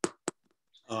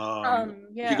 Yeah.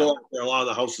 If you go out there, a lot of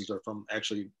the houses are from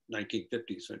actually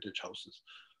 1950s vintage houses.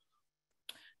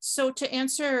 So to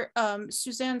answer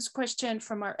Suzanne's question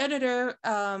from our editor,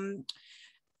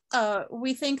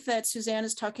 we think that Suzanne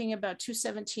is talking about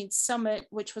 217 Summit,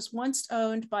 which was once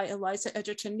owned by Eliza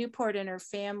Edgerton Newport and her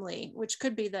family, which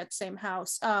could be that same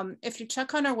house. If you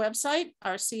check on our website,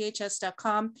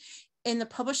 rchs.com, in the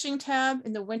publishing tab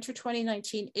in the winter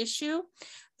 2019 issue,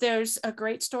 there's a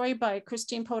great story by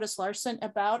Christine Potus Larson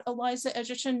about Eliza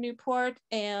Edgerton Newport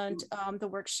and the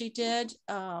work she did,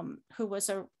 who was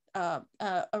a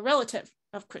relative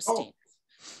of Christine.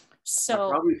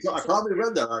 So I probably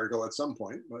read that article at some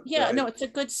point. But yeah, no, it's a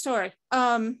good story.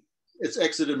 It's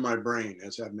exited my brain,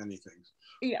 as have many things.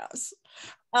 Yes.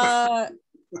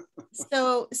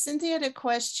 So Cynthia had a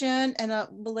question, and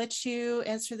we'll let you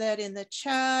answer that in the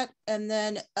chat. And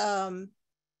then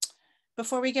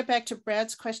before we get back to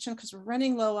Brad's question, because we're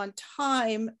running low on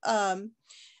time,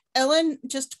 Ellen,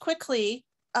 just quickly,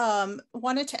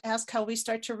 wanted to ask how we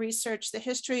start to research the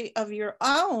history of your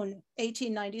own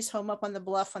 1890s home up on the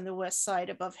bluff on the west side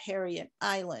above Harriet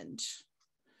Island.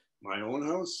 My own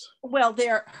house? Well,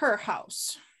 her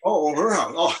house. Oh, her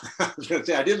house. Oh, I was going to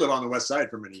say, I did live on the west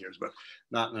side for many years, but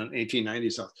not in an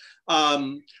 1890s house.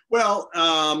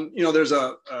 There's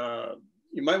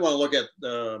you might want to look at,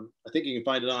 I think you can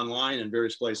find it online in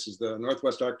various places. The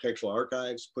Northwest Architectural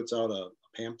Archives puts out a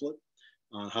pamphlet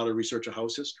on how to research a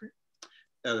house history.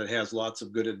 That has lots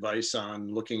of good advice on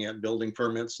looking at building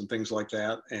permits and things like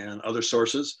that, and other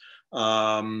sources.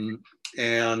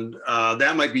 And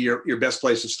that might be your best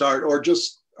place to start, or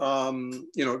just,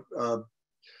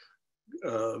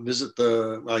 visit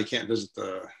well, you can't visit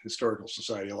the Historical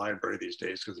Society library these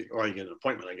days because you get an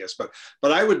appointment, I guess. But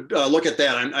I would look at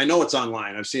that. I know it's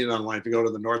online. I've seen it online. If you go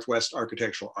to the Northwest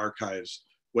Architectural Archives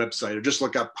website, or just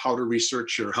look up how to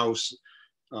research your house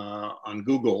on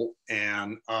Google,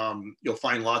 and you'll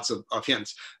find lots of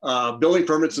hints. Building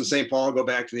permits in St. Paul go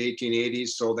back to the 1880s,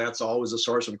 so that's always a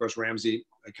source. And of course, Ramsey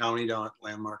County down at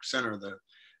Landmark Center, the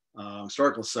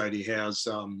Historical Society has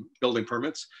building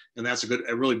permits, and that's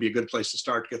really be a good place to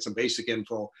start to get some basic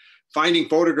info. Finding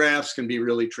photographs can be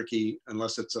really tricky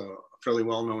unless it's a fairly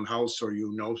well-known house, or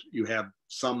you have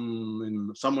someone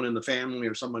in the family,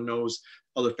 or someone knows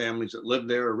other families that live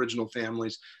there, original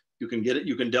families. You can get it.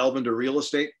 You can delve into real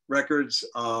estate records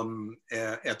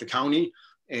at the county,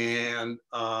 and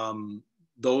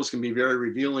those can be very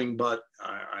revealing. But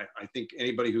I think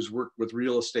anybody who's worked with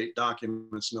real estate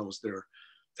documents knows they're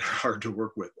hard to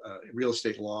work with. Real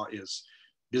estate law is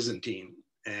Byzantine,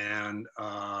 and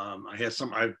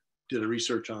I did a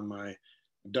research on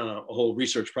I've done a whole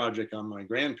research project on my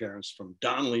grandparents from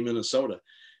Donnelly, Minnesota,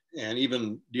 and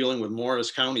even dealing with Morris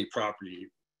County property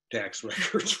tax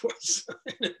records was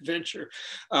an adventure.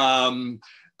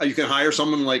 You can hire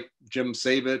someone like Jim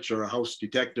Savich, or a house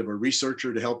detective or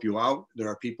researcher, to help you out. There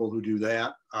are people who do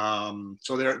that.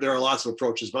 So there are lots of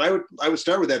approaches, but I would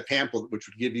start with that pamphlet, which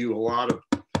would give you a lot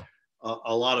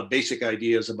of basic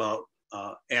ideas about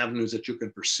avenues that you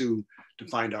can pursue to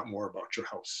find out more about your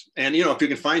house. And if you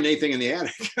can find anything in the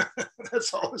attic,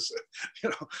 that's always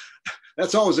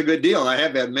a good deal. I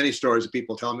have had many stories of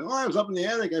people telling me, "Oh, I was up in the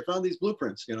attic, I found these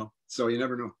blueprints." So you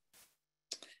never know.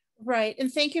 Right.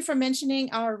 And thank you for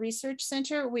mentioning our research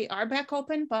center. We are back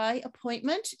open by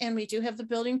appointment, and we do have the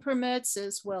building permits,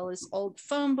 as well as old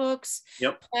phone books,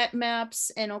 yep, plat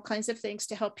maps, and all kinds of things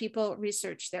to help people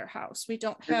research their house. We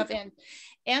don't have an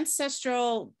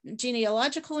ancestral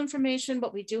genealogical information,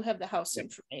 but we do have the house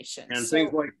information. And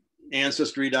things like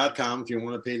ancestry.com, if you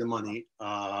want to pay the money,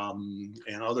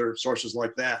 and other sources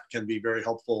like that can be very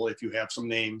helpful if you have some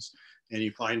names and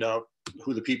you find out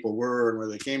who the people were and where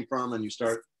they came from, and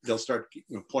they'll start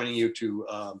pointing you to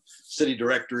city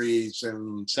directories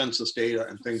and census data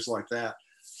and things like that.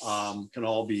 Can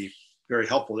all be very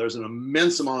helpful. There's an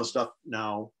immense amount of stuff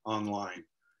now online.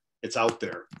 It's out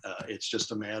there. It's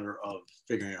just a matter of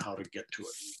figuring out how to get to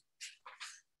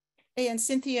it. And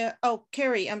Cynthia,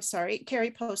 Carrie, I'm sorry,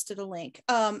 Carrie posted a link.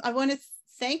 I want to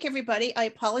thank everybody. I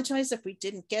apologize if we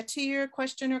didn't get to your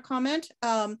question or comment.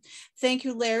 Thank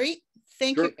you, Larry.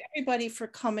 Thank you, everybody, for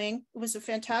coming. It was a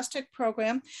fantastic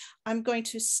program. I'm going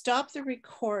to stop the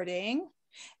recording,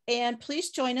 and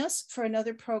please join us for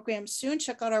another program soon.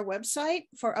 Check out our website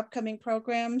for upcoming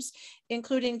programs,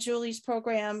 including Julie's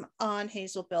program on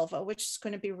Hazel Belva, which is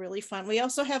going to be really fun. We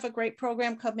also have a great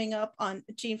program coming up on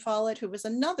Jean Follett, who was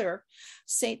another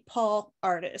St. Paul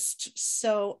artist.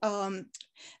 So,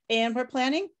 and we're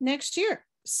planning next year.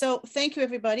 So thank you,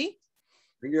 everybody.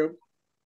 Thank you.